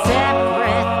only a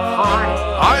separate part.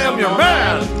 I am your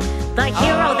man. The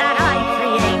hero that I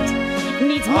create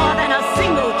needs more than a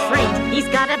single trait. He's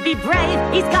gotta be brave,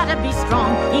 he's gotta be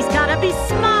strong, he's gotta be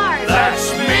smart.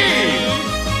 That's me.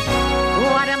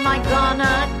 What am I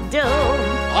gonna do?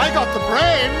 I got the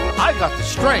brain. I got the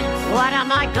strength. What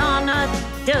am I gonna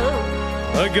do?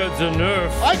 I got the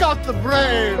nerve. I got the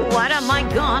brain. What am I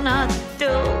gonna do?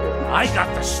 I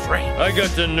got the strength. I got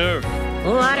the nerve.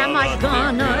 What am I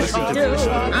gonna do?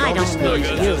 I don't need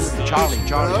you. Charlie.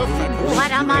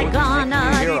 What am I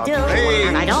gonna do?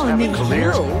 I don't need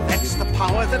you. That's the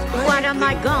power that What am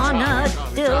I gonna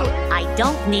do? I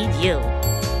don't need you.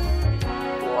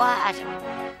 What?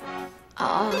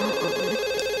 Oh,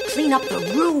 clean up the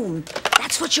room.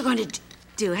 That's what you're going to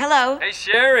do. Hello? Hey,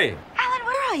 Sherry. Alan,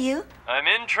 where are you? I'm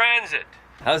in transit.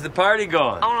 How's the party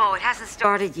going? Oh, no, it hasn't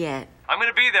started yet. I'm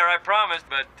gonna be there, I promise,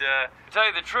 but to tell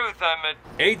you the truth, I'm at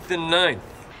 8th and 9th.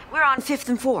 We're on 5th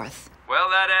and 4th. Well,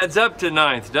 that adds up to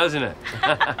 9th, doesn't it?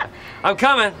 I'm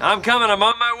coming, I'm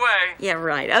on my way. Yeah,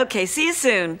 right. Okay, see you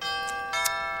soon.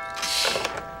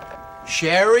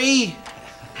 Sherry?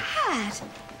 Pat,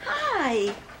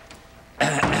 hi.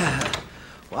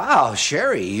 Wow,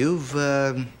 Sherry, you've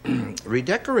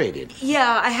redecorated.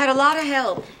 Yeah, I had a lot of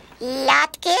help.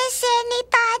 Latkes,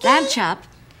 anybody? Lamb chop,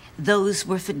 those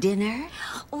were for dinner?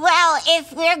 Well,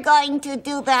 if we're going to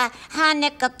do the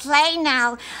Hanukkah play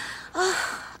now,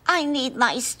 I need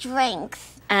my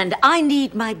strength. And I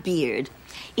need my beard.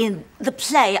 In the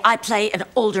play, I play an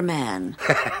older man.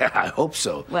 I hope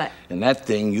so. What? In that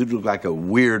thing, you'd look like a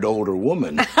weird older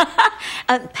woman.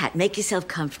 Pat, make yourself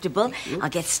comfortable. I'll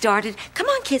get started. Come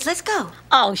on, kids, let's go.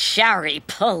 Oh, Sherry,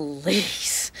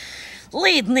 please.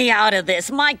 Lead me out of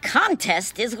this. My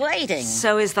contest is waiting.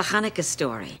 So is the Hanukkah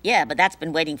story. Yeah, but that's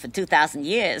been waiting for 2,000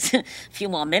 years. A few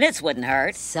more minutes wouldn't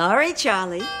hurt. Sorry,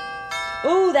 Charlie.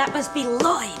 Oh, that must be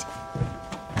Lloyd.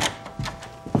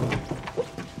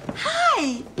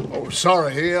 Hi. Oh,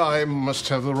 sorry, I must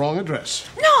have the wrong address.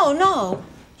 No,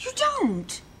 you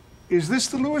don't. Is this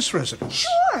the Lewis residence?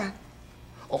 Sure.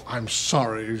 Oh, I'm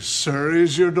sorry, sir.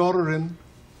 Is your daughter in?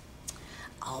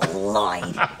 Oh,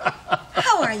 Lloyd.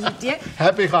 How are you, dear?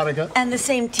 Happy Hanukkah. And the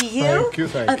same to you.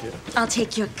 Thank you. I'll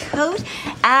take your coat.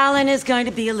 Alan is going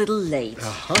to be a little late.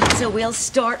 So we'll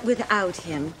start without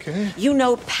him. Okay. You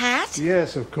know Pat?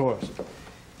 Yes, of course.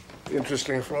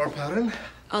 Interesting floor pattern.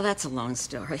 Oh, that's a long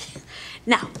story.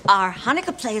 Now, our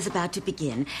Hanukkah play is about to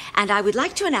begin, and I would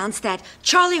like to announce that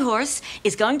Charlie Horse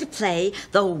is going to play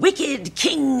the wicked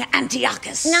King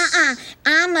Antiochus. Nuh-uh.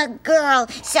 I'm a girl,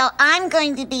 so I'm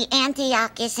going to be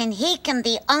Antiochus, and he can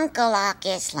be Uncle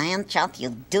Ochus. Lamb chop, you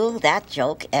do that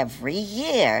joke every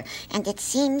year. And it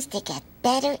seems to get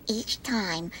better each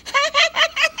time.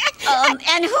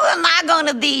 And who am I going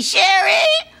to be, Sherry?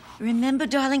 Remember,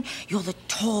 darling, you're the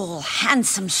tall,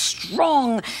 handsome,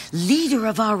 strong leader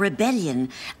of our rebellion,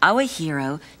 our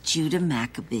hero, Judah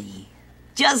Maccabee.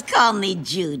 Just call me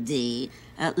Judy.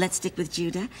 Let's stick with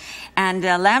Judah. And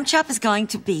Lamb Chop is going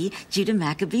to be Judah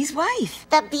Maccabee's wife.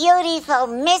 The beautiful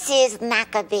Mrs.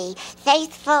 Maccabee,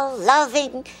 faithful,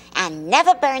 loving, and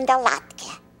never burned a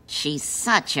latke. She's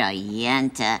such a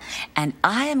yenta. And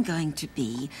I am going to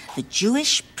be the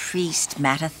Jewish priest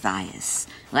Mattathias.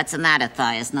 What's the matter,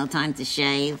 Thias? No time to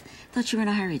shave? Thought you were in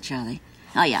a hurry, Charlie.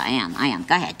 Oh, yeah, I am.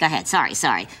 Go ahead.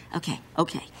 Sorry. Okay.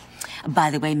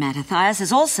 By the way, Mattathias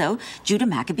is also Judah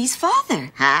Maccabee's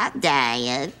father. Hi,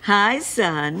 Dad. Hi,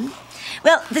 son.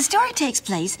 Well, the story takes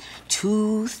place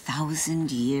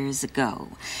 2,000 years ago.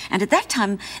 And at that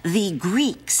time, the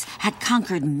Greeks had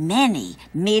conquered many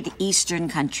Mid-Eastern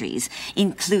countries,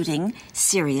 including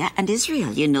Syria and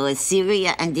Israel. You know, if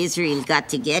Syria and Israel got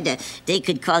together, they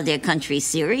could call their country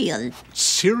Syrial.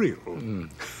 Cereal?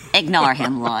 Ignore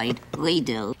him, Lloyd. We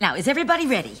do. Now, is everybody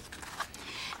ready?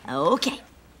 Okay.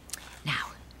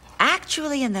 Now,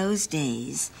 actually in those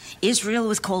days, Israel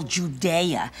was called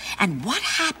Judea. And what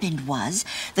happened was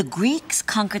the Greeks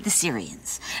conquered the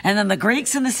Syrians. And then the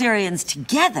Greeks and the Syrians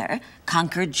together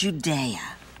conquered Judea.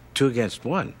 2 against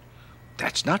 1.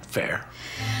 That's not fair.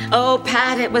 Oh,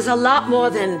 Pat, it was a lot more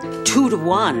than 2 to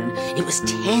 1. It was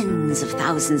tens of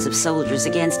thousands of soldiers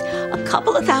against a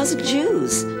couple of thousand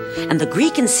Jews. And the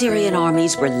Greek and Syrian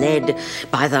armies were led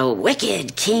by the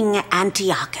wicked King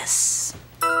Antiochus.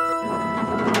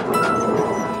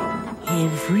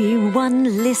 Everyone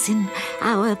listen,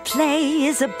 our play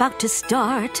is about to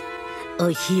start.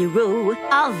 A hero,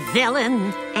 a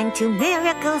villain, And 2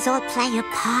 miracles all play a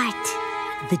part.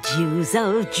 the Jews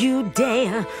of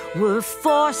Judea were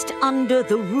forced under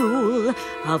the rule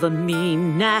of a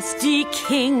mean, nasty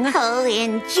king. Who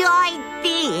enjoyed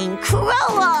being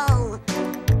cruel.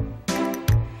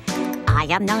 I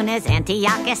am known as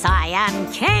Antiochus, I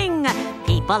am king.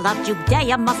 People of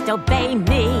Judea must obey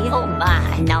me. Oh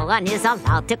my. No one is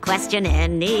allowed to question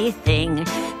anything.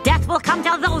 Death will come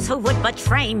to those who would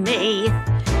betray me.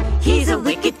 He's a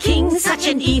wicked king, such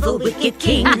an evil wicked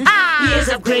king. Years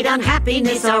of great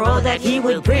unhappiness are all that he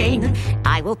will bring.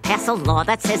 I will pass a law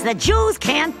that says the Jews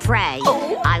can't pray.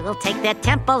 I will take their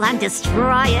temple and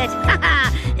destroy it.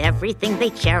 Everything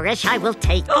they cherish I will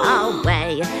take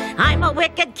away. I'm a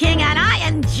wicked king and I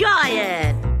enjoy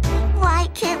it. Why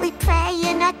can't we pray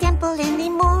in our temple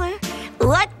anymore?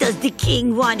 What does the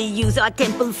king want to use our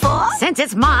temple for? Since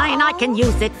it's mine, I can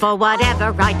use it for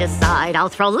whatever I decide. I'll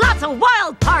throw lots of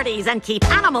wild parties and keep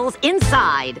animals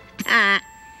inside.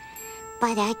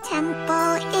 But our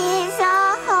temple is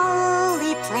a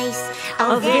holy place.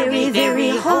 A very,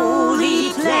 very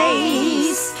holy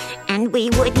place. And we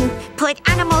wouldn't put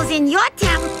animals in your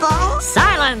temple.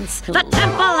 Silence! The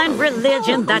temple and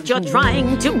religion that you're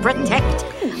trying to protect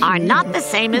are not the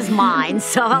same as mine,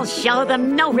 so I'll show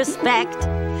them no respect.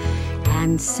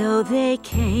 And so they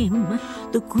came,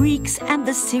 the Greeks and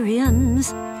the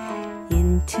Syrians,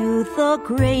 into the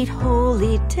great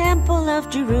holy temple of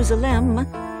Jerusalem.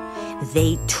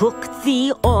 They took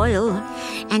the oil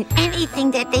And anything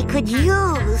that they could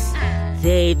use.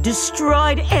 They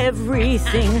destroyed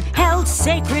everything held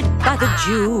sacred by the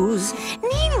Jews.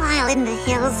 Meanwhile, in the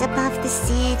hills above the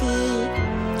city,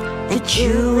 The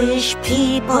Jewish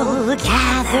people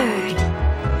gathered.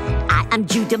 I am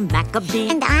Judah Maccabee,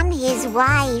 and I'm his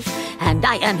wife. and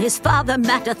I am his father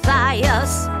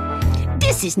Mattathias.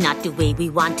 This is not the way we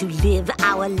want to live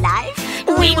our life.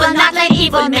 We will not let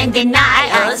evil men deny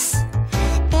us.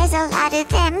 There's a lot of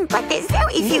them, but there's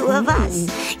very few of us.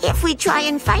 If we try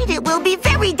and fight, it will be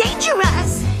very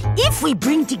dangerous. If we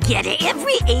bring together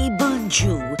every able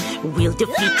Jew, we'll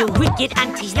defeat the wicked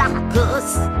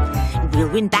Antiochus. We'll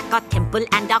win back our temple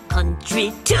and our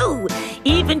country too.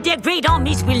 Even their great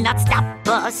armies will not stop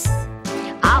us.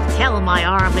 I'll tell my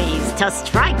armies to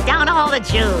strike down all the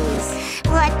Jews.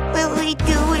 What will we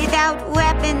do without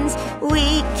weapons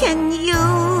we can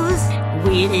use?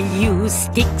 We'll use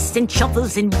sticks and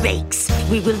shovels and rakes.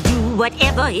 We will do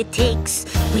whatever it takes.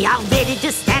 We are ready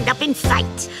to stand up and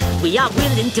fight. We are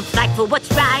willing to fight for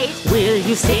what's right. We'll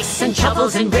use sticks and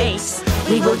shovels and rakes.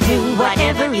 We will do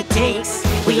whatever it takes.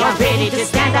 We are ready to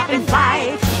stand up and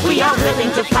fight. We are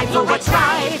willing to fight for what's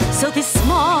right. So this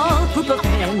small group of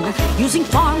men, using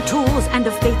farm tools and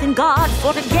a faith in God,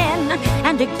 fought again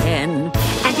and again.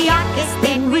 Antiochus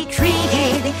then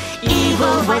retreated.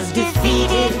 Evil was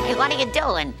defeated. Hey, what are you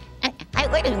doing? Hey,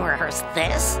 we didn't rehearse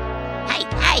this. Hey,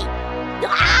 hey!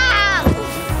 Ah!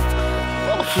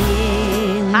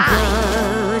 In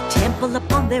the temple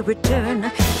upon their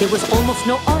return, there was almost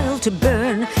no oil to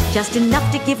burn, just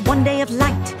enough to give 1 day of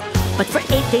light. But for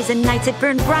 8 days and nights it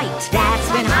burned bright. That's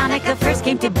when Hanukkah first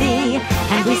came to be,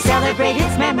 and we celebrate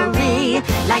its memory,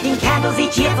 lighting candles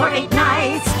each year for 8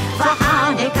 nights. For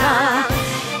Hanukkah,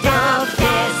 the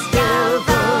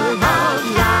festival of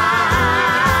lights.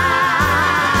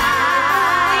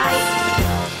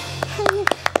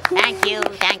 Thank you,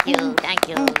 thank you, thank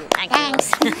you, thank you.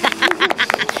 Thanks.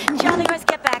 Charlie, let's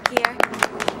get back here.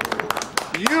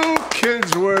 You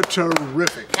kids were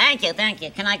terrific. Thank you, thank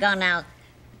you. Can I go now?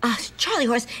 Charlie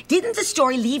Horse, didn't the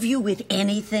story leave you with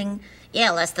anything?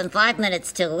 Yeah, less than 5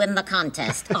 minutes to win the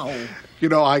contest. Oh. You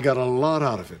know, I got a lot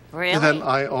out of it. Really? And then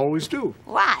I always do.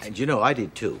 What? And you know, I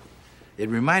did too. It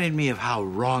reminded me of how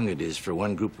wrong it is for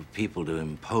one group of people to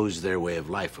impose their way of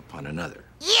life upon another.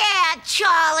 Yeah,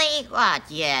 Charlie. What?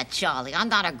 Yeah, Charlie, I'm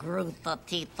not a group of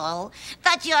people.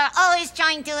 That you're always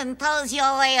trying to impose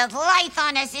your way of life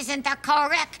on us isn't that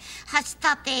correct,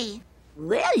 Hushpuppy?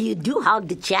 Well, you do hog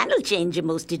the channel changer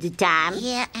most of the time.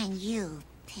 Yeah, and you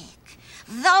pick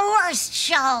the worst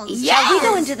shows. Yeah, we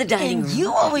go into the And you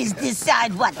always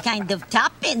decide what kind of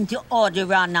topping to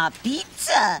order on our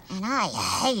pizza. And I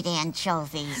hate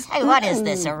anchovies. Hey, what is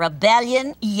this, a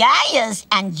rebellion? Yes,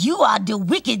 and you are the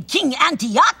wicked King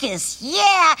Antiochus.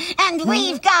 Yeah, and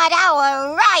we've got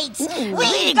our rights.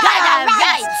 We got our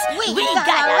rights. We got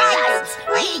our rights.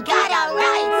 We got our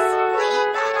rights. We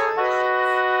got our rights.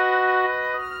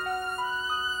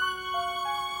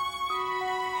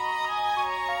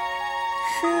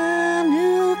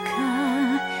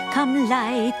 Chanukah, come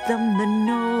light the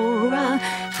menorah.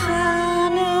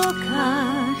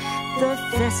 Chanukah, the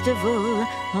festival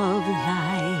of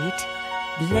light.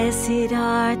 Blessed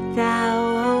art thou,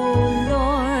 O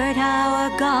Lord our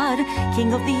God,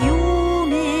 King of the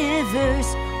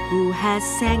universe, who has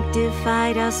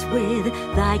sanctified us with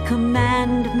thy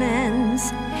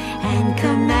commandments and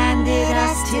commanded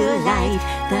us to light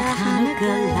the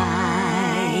Chanukah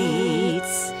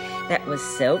lights. That was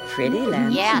so pretty,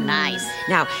 Lamb. Yeah, nice.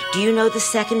 Now, do you know the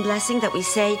second blessing that we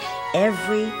say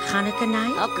every Hanukkah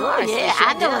night? Of course, Yeah,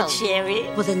 I know it, Sherry.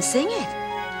 Well, then sing it.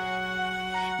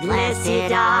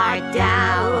 Blessed art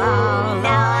thou, O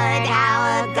Lord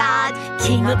our God,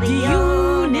 King of the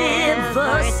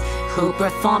universe, who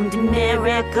performed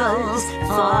miracles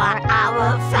for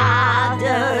our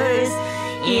fathers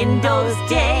in those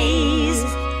days,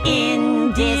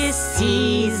 in this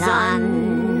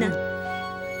season.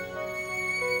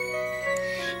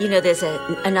 You know, there's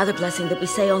another blessing that we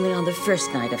say only on the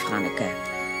first night of Hanukkah.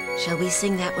 Shall we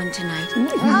sing that one tonight?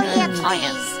 Oh, yeah, please. Oh,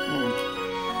 yes.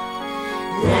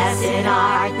 Blessed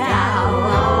art thou,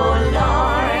 O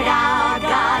Lord our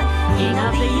God, King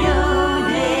of the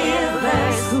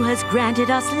universe, who has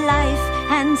granted us life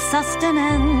and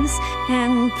sustenance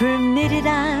and permitted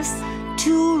us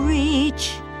to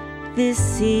reach this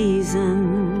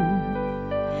season.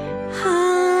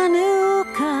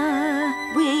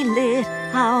 Hanukkah, we lit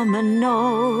our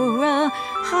menorah.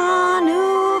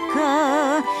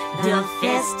 Hanukkah, the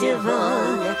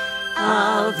festival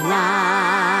of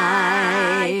light.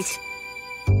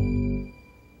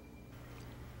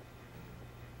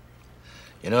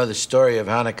 You know, the story of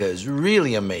Hanukkah is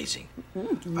really amazing.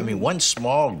 I mean, one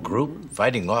small group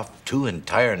fighting off two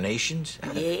entire nations?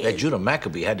 That Judah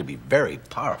Maccabee had to be very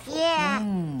powerful. Yeah,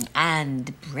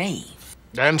 And brave.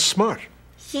 And smart.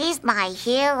 he's my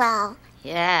hero.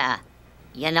 Yeah.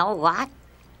 You know what?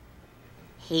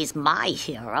 He's my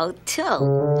hero, too.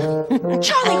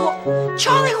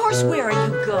 Charlie Horse, where are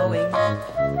you going?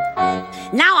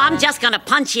 Now I'm just gonna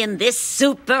punch in this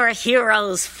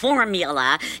superhero's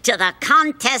formula to the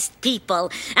contest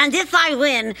people, and if I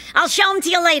win, I'll show him to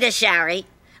you later, Shari.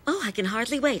 Oh, I can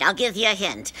hardly wait. I'll give you a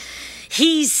hint.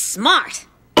 He's smart.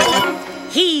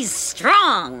 He's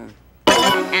strong.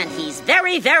 And he's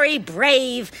very, very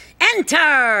brave.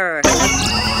 Enter!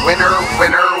 Winner,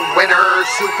 winner, winner,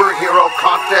 superhero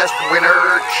contest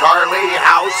winner, Charlie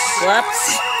House.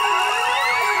 Whoops.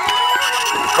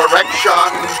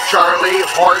 Correction, Charlie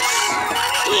Horse.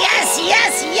 Yes,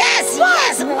 yes, yes,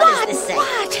 yes. What does this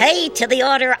say? Pay to the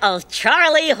order of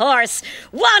Charlie Horse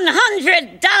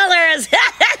 $100.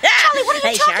 Charlie, what are you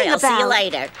hey, talking Shari, I'll see you about?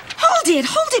 later. Hold it.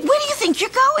 Where do you think you're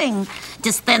going?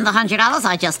 To spend the $100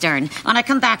 I just earned. When I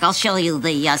come back, I'll show you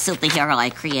the superhero I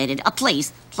created.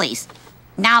 Please, please.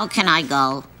 Now can I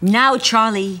go? Now,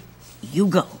 Charlie, you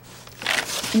go.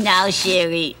 Now,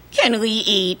 Sherry, can we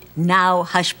eat? Now,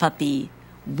 Hush Puppy,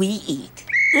 we eat.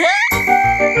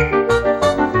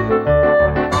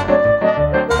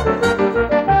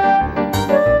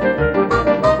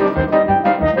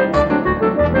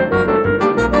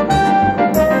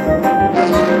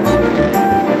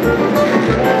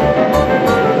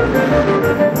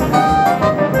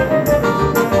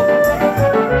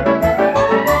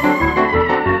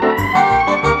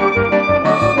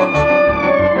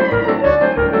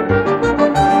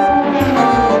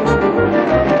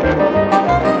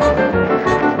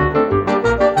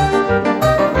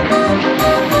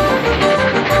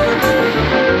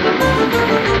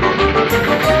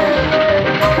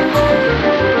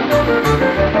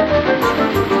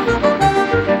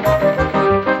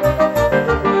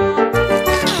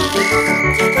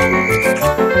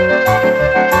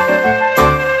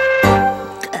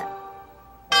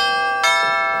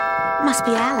 Must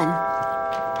be Alan.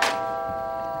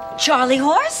 Charlie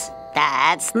Horse?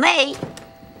 That's me.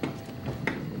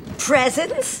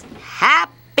 Presents?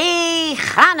 Happy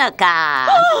Chanukah!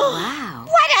 Wow.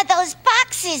 What are those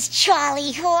boxes,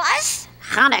 Charlie Horse?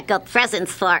 Hanukkah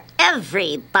presents for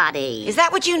everybody. Is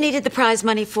that what you needed the prize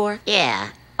money for? Yeah.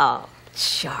 Oh,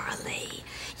 Charlie.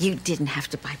 You didn't have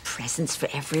to buy presents for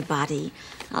everybody.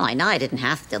 Oh, I know I didn't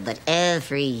have to, but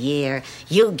every year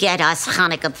you get us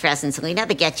Hanukkah presents, and we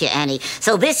never get you any.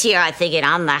 So this year I figured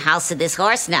I'm the house of this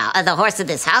horse now, the horse of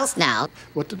this house now.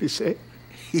 What did he say?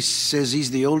 He says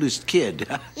he's the oldest kid.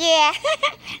 Yeah.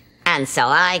 And so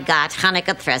I got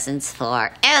Hanukkah presents for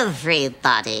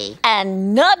everybody.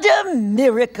 Another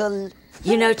miracle.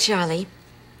 You know, Charlie,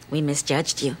 we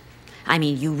misjudged you. I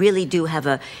mean, you really do have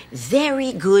a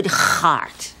very good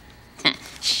heart.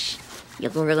 Shh,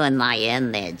 you'll ruin my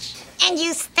image. And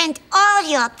you spent all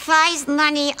your prize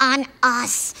money on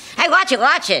us. Hey,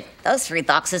 watch it. Those 3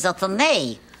 boxes are for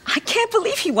me. I can't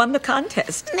believe he won the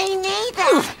contest. Me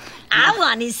neither. I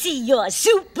want to see your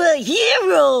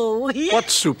superhero. What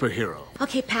superhero?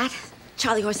 Okay, Pat,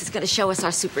 Charlie Horse is going to show us our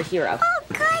superhero. Oh,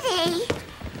 goody.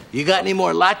 You got any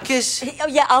more latkes? Oh,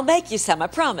 yeah, I'll make you some, I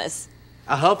promise.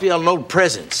 I'll help you unload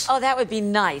presents. Oh, that would be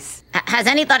nice. Has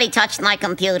anybody touched my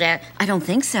computer? I don't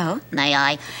think so. May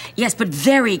I? Yes, but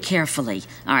very carefully.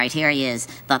 All right, here he is,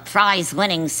 the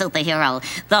prize-winning superhero,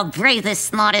 the bravest,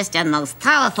 smartest, and most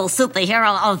powerful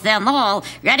superhero of them all.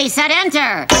 Ready, set,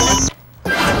 enter!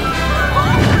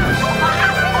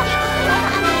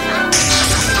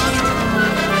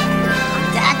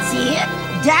 That's it?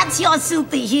 That's your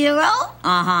superhero?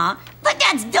 Uh-huh. But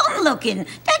that's dumb looking.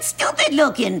 That's stupid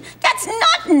looking. That's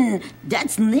nothing.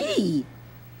 That's me.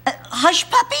 Hush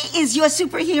Puppy is your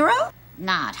superhero?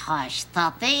 Not Hush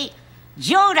Puppy,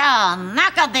 Judah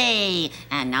Maccabee.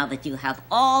 And now that you have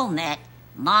all met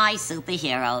my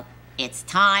superhero, it's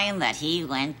time that he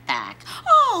went back.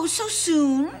 Oh, so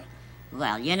soon?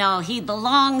 Well, you know, he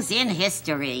belongs in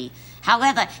history.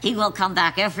 However, he will come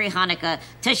back every Hanukkah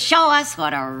to show us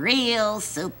what a real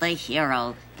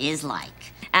superhero is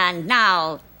like. And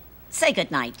now, say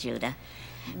goodnight, Judah.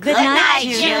 Good night,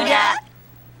 Judah.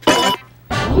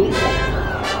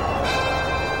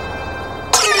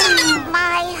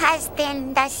 My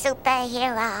husband, the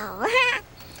superhero.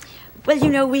 Well, you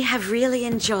know, we have really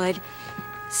enjoyed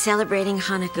celebrating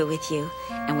Hanukkah with you,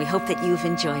 and we hope that you've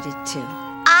enjoyed it too.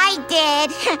 I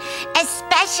did.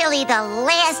 Especially the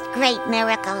last great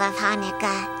miracle of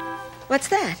Hanukkah. What's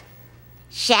that?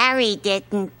 Sherry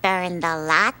didn't burn the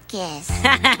latkes.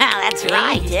 That's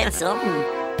right. Did something.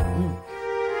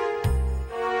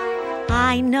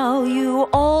 I know you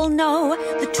all know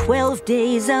the 12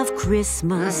 days of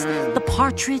Christmas, the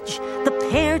partridge, the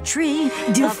pear tree,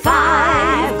 the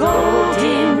 5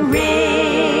 golden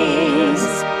rings.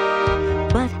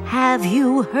 But have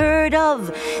you heard of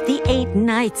the 8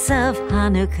 nights of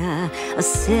Hanukkah, a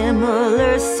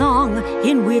similar song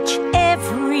in which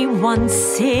everyone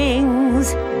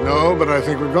sings? No, but I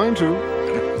think we're going to.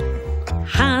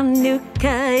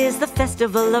 Hanukkah is the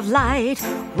festival of light,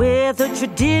 with a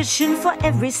tradition for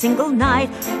every single night.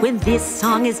 When this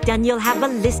song is done, you'll have a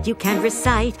list you can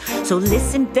recite. So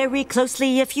listen very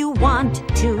closely if you want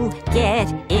to get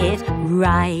it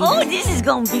right. Oh, this is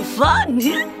gonna be fun.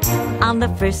 On the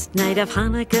first night of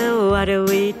Hanukkah, what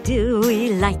do?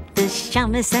 We light the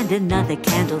shamas and another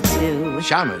candle too.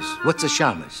 Shamas? What's a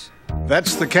shamas?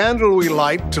 That's the candle we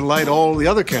light to light all the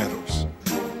other candles.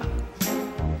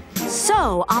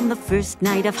 So, on the first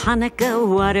night of Hanukkah,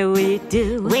 what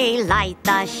do? We light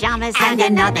the shamas and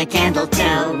another candle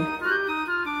too.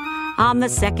 On the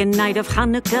second night of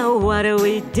Hanukkah, what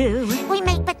do? We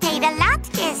make potato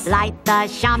latkes. Light the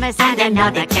shamas and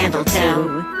another candle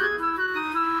too.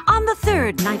 On the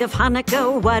third night of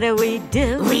Hanukkah, what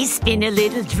do? We spin a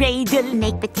little dreidel.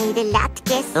 Make potato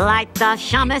latkes. Light the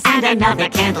shamas and another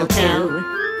candle too.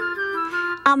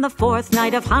 On the fourth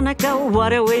night of Hanukkah,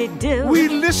 what do? We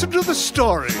listen to the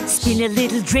stories. Spin a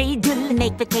little dreidel.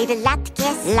 Make potato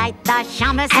latkes. Light the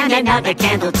shamas and another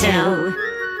candle too.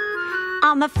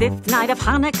 On the fifth night of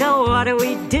Hanukkah, what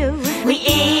do? We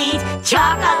eat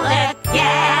chocolate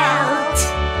gelt.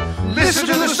 Listen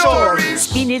to the stories.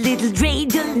 Spin a little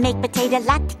dreidel. Make potato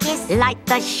latkes. Light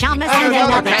the shamas And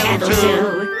another candle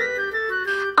too.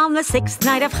 On the sixth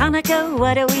night of Hanukkah,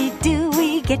 what do?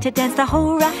 We get to dance the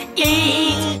hora.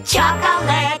 Eat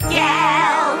chocolate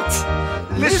gelt.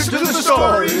 Listen to the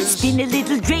stories. Spin a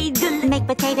little dreidel. Make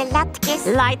potato latkes.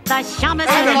 Light the shamas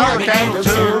And another candle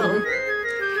too.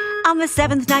 On the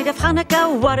seventh night of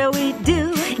Hanukkah, what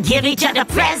do? Give each other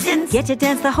presents. Get to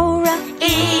dance the hora.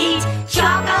 Eat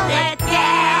chocolate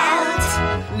gelt.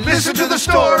 Listen to the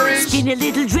stories. Spin a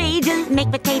little dreidel, make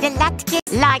potato latkes,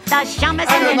 light the shamus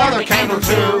And another candle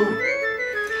too.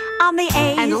 On the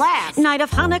 8th And last night of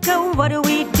Hanukkah, what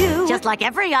do? just like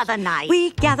every other night.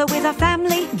 We gather with our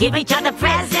family, give each other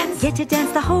presents, get to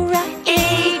dance the hora,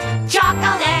 eat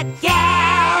chocolate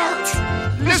gelt.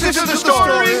 Listen to the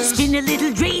stories. spin a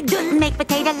little dreidel, Make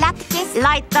potato latkes.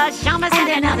 Light the shamus and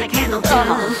another candle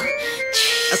too.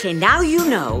 Okay, now you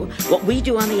know what we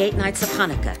do on the 8 nights of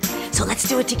Hanukkah. So let's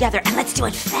do it together, and let's do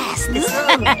it fast this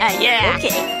time. Yeah.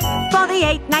 Okay. For the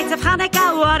 8 nights of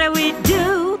Hanukkah, what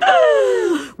do?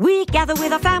 We gather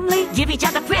with our family, Give each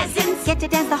other presents, get to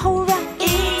dance the hora,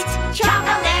 eat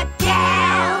chocolate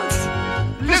gelt.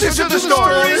 Listen to the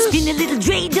stories. spin a little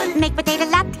dreidel, Make potato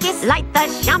latkes. Light the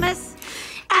shamus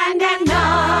and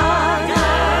another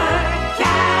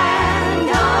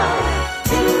candle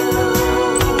too.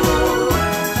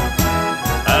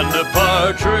 And a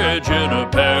partridge in a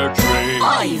pear tree.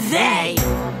 oy vey.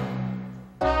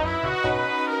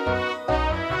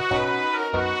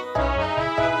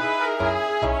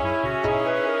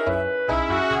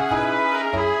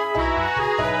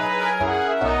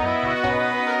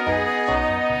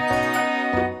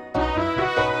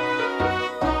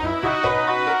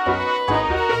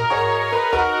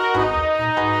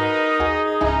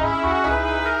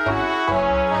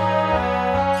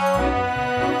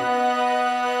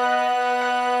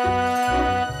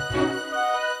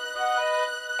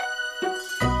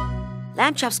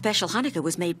 Lamb Chop Special Hanukkah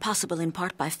was made possible in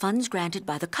part by funds granted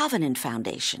by the Covenant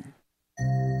Foundation.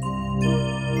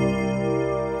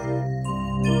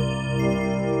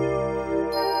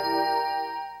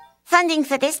 Funding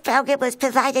for this program was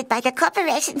provided by the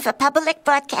Corporation for Public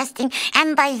Broadcasting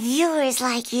and by viewers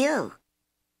like you.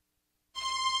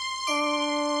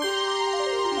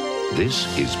 This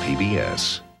is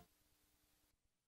PBS.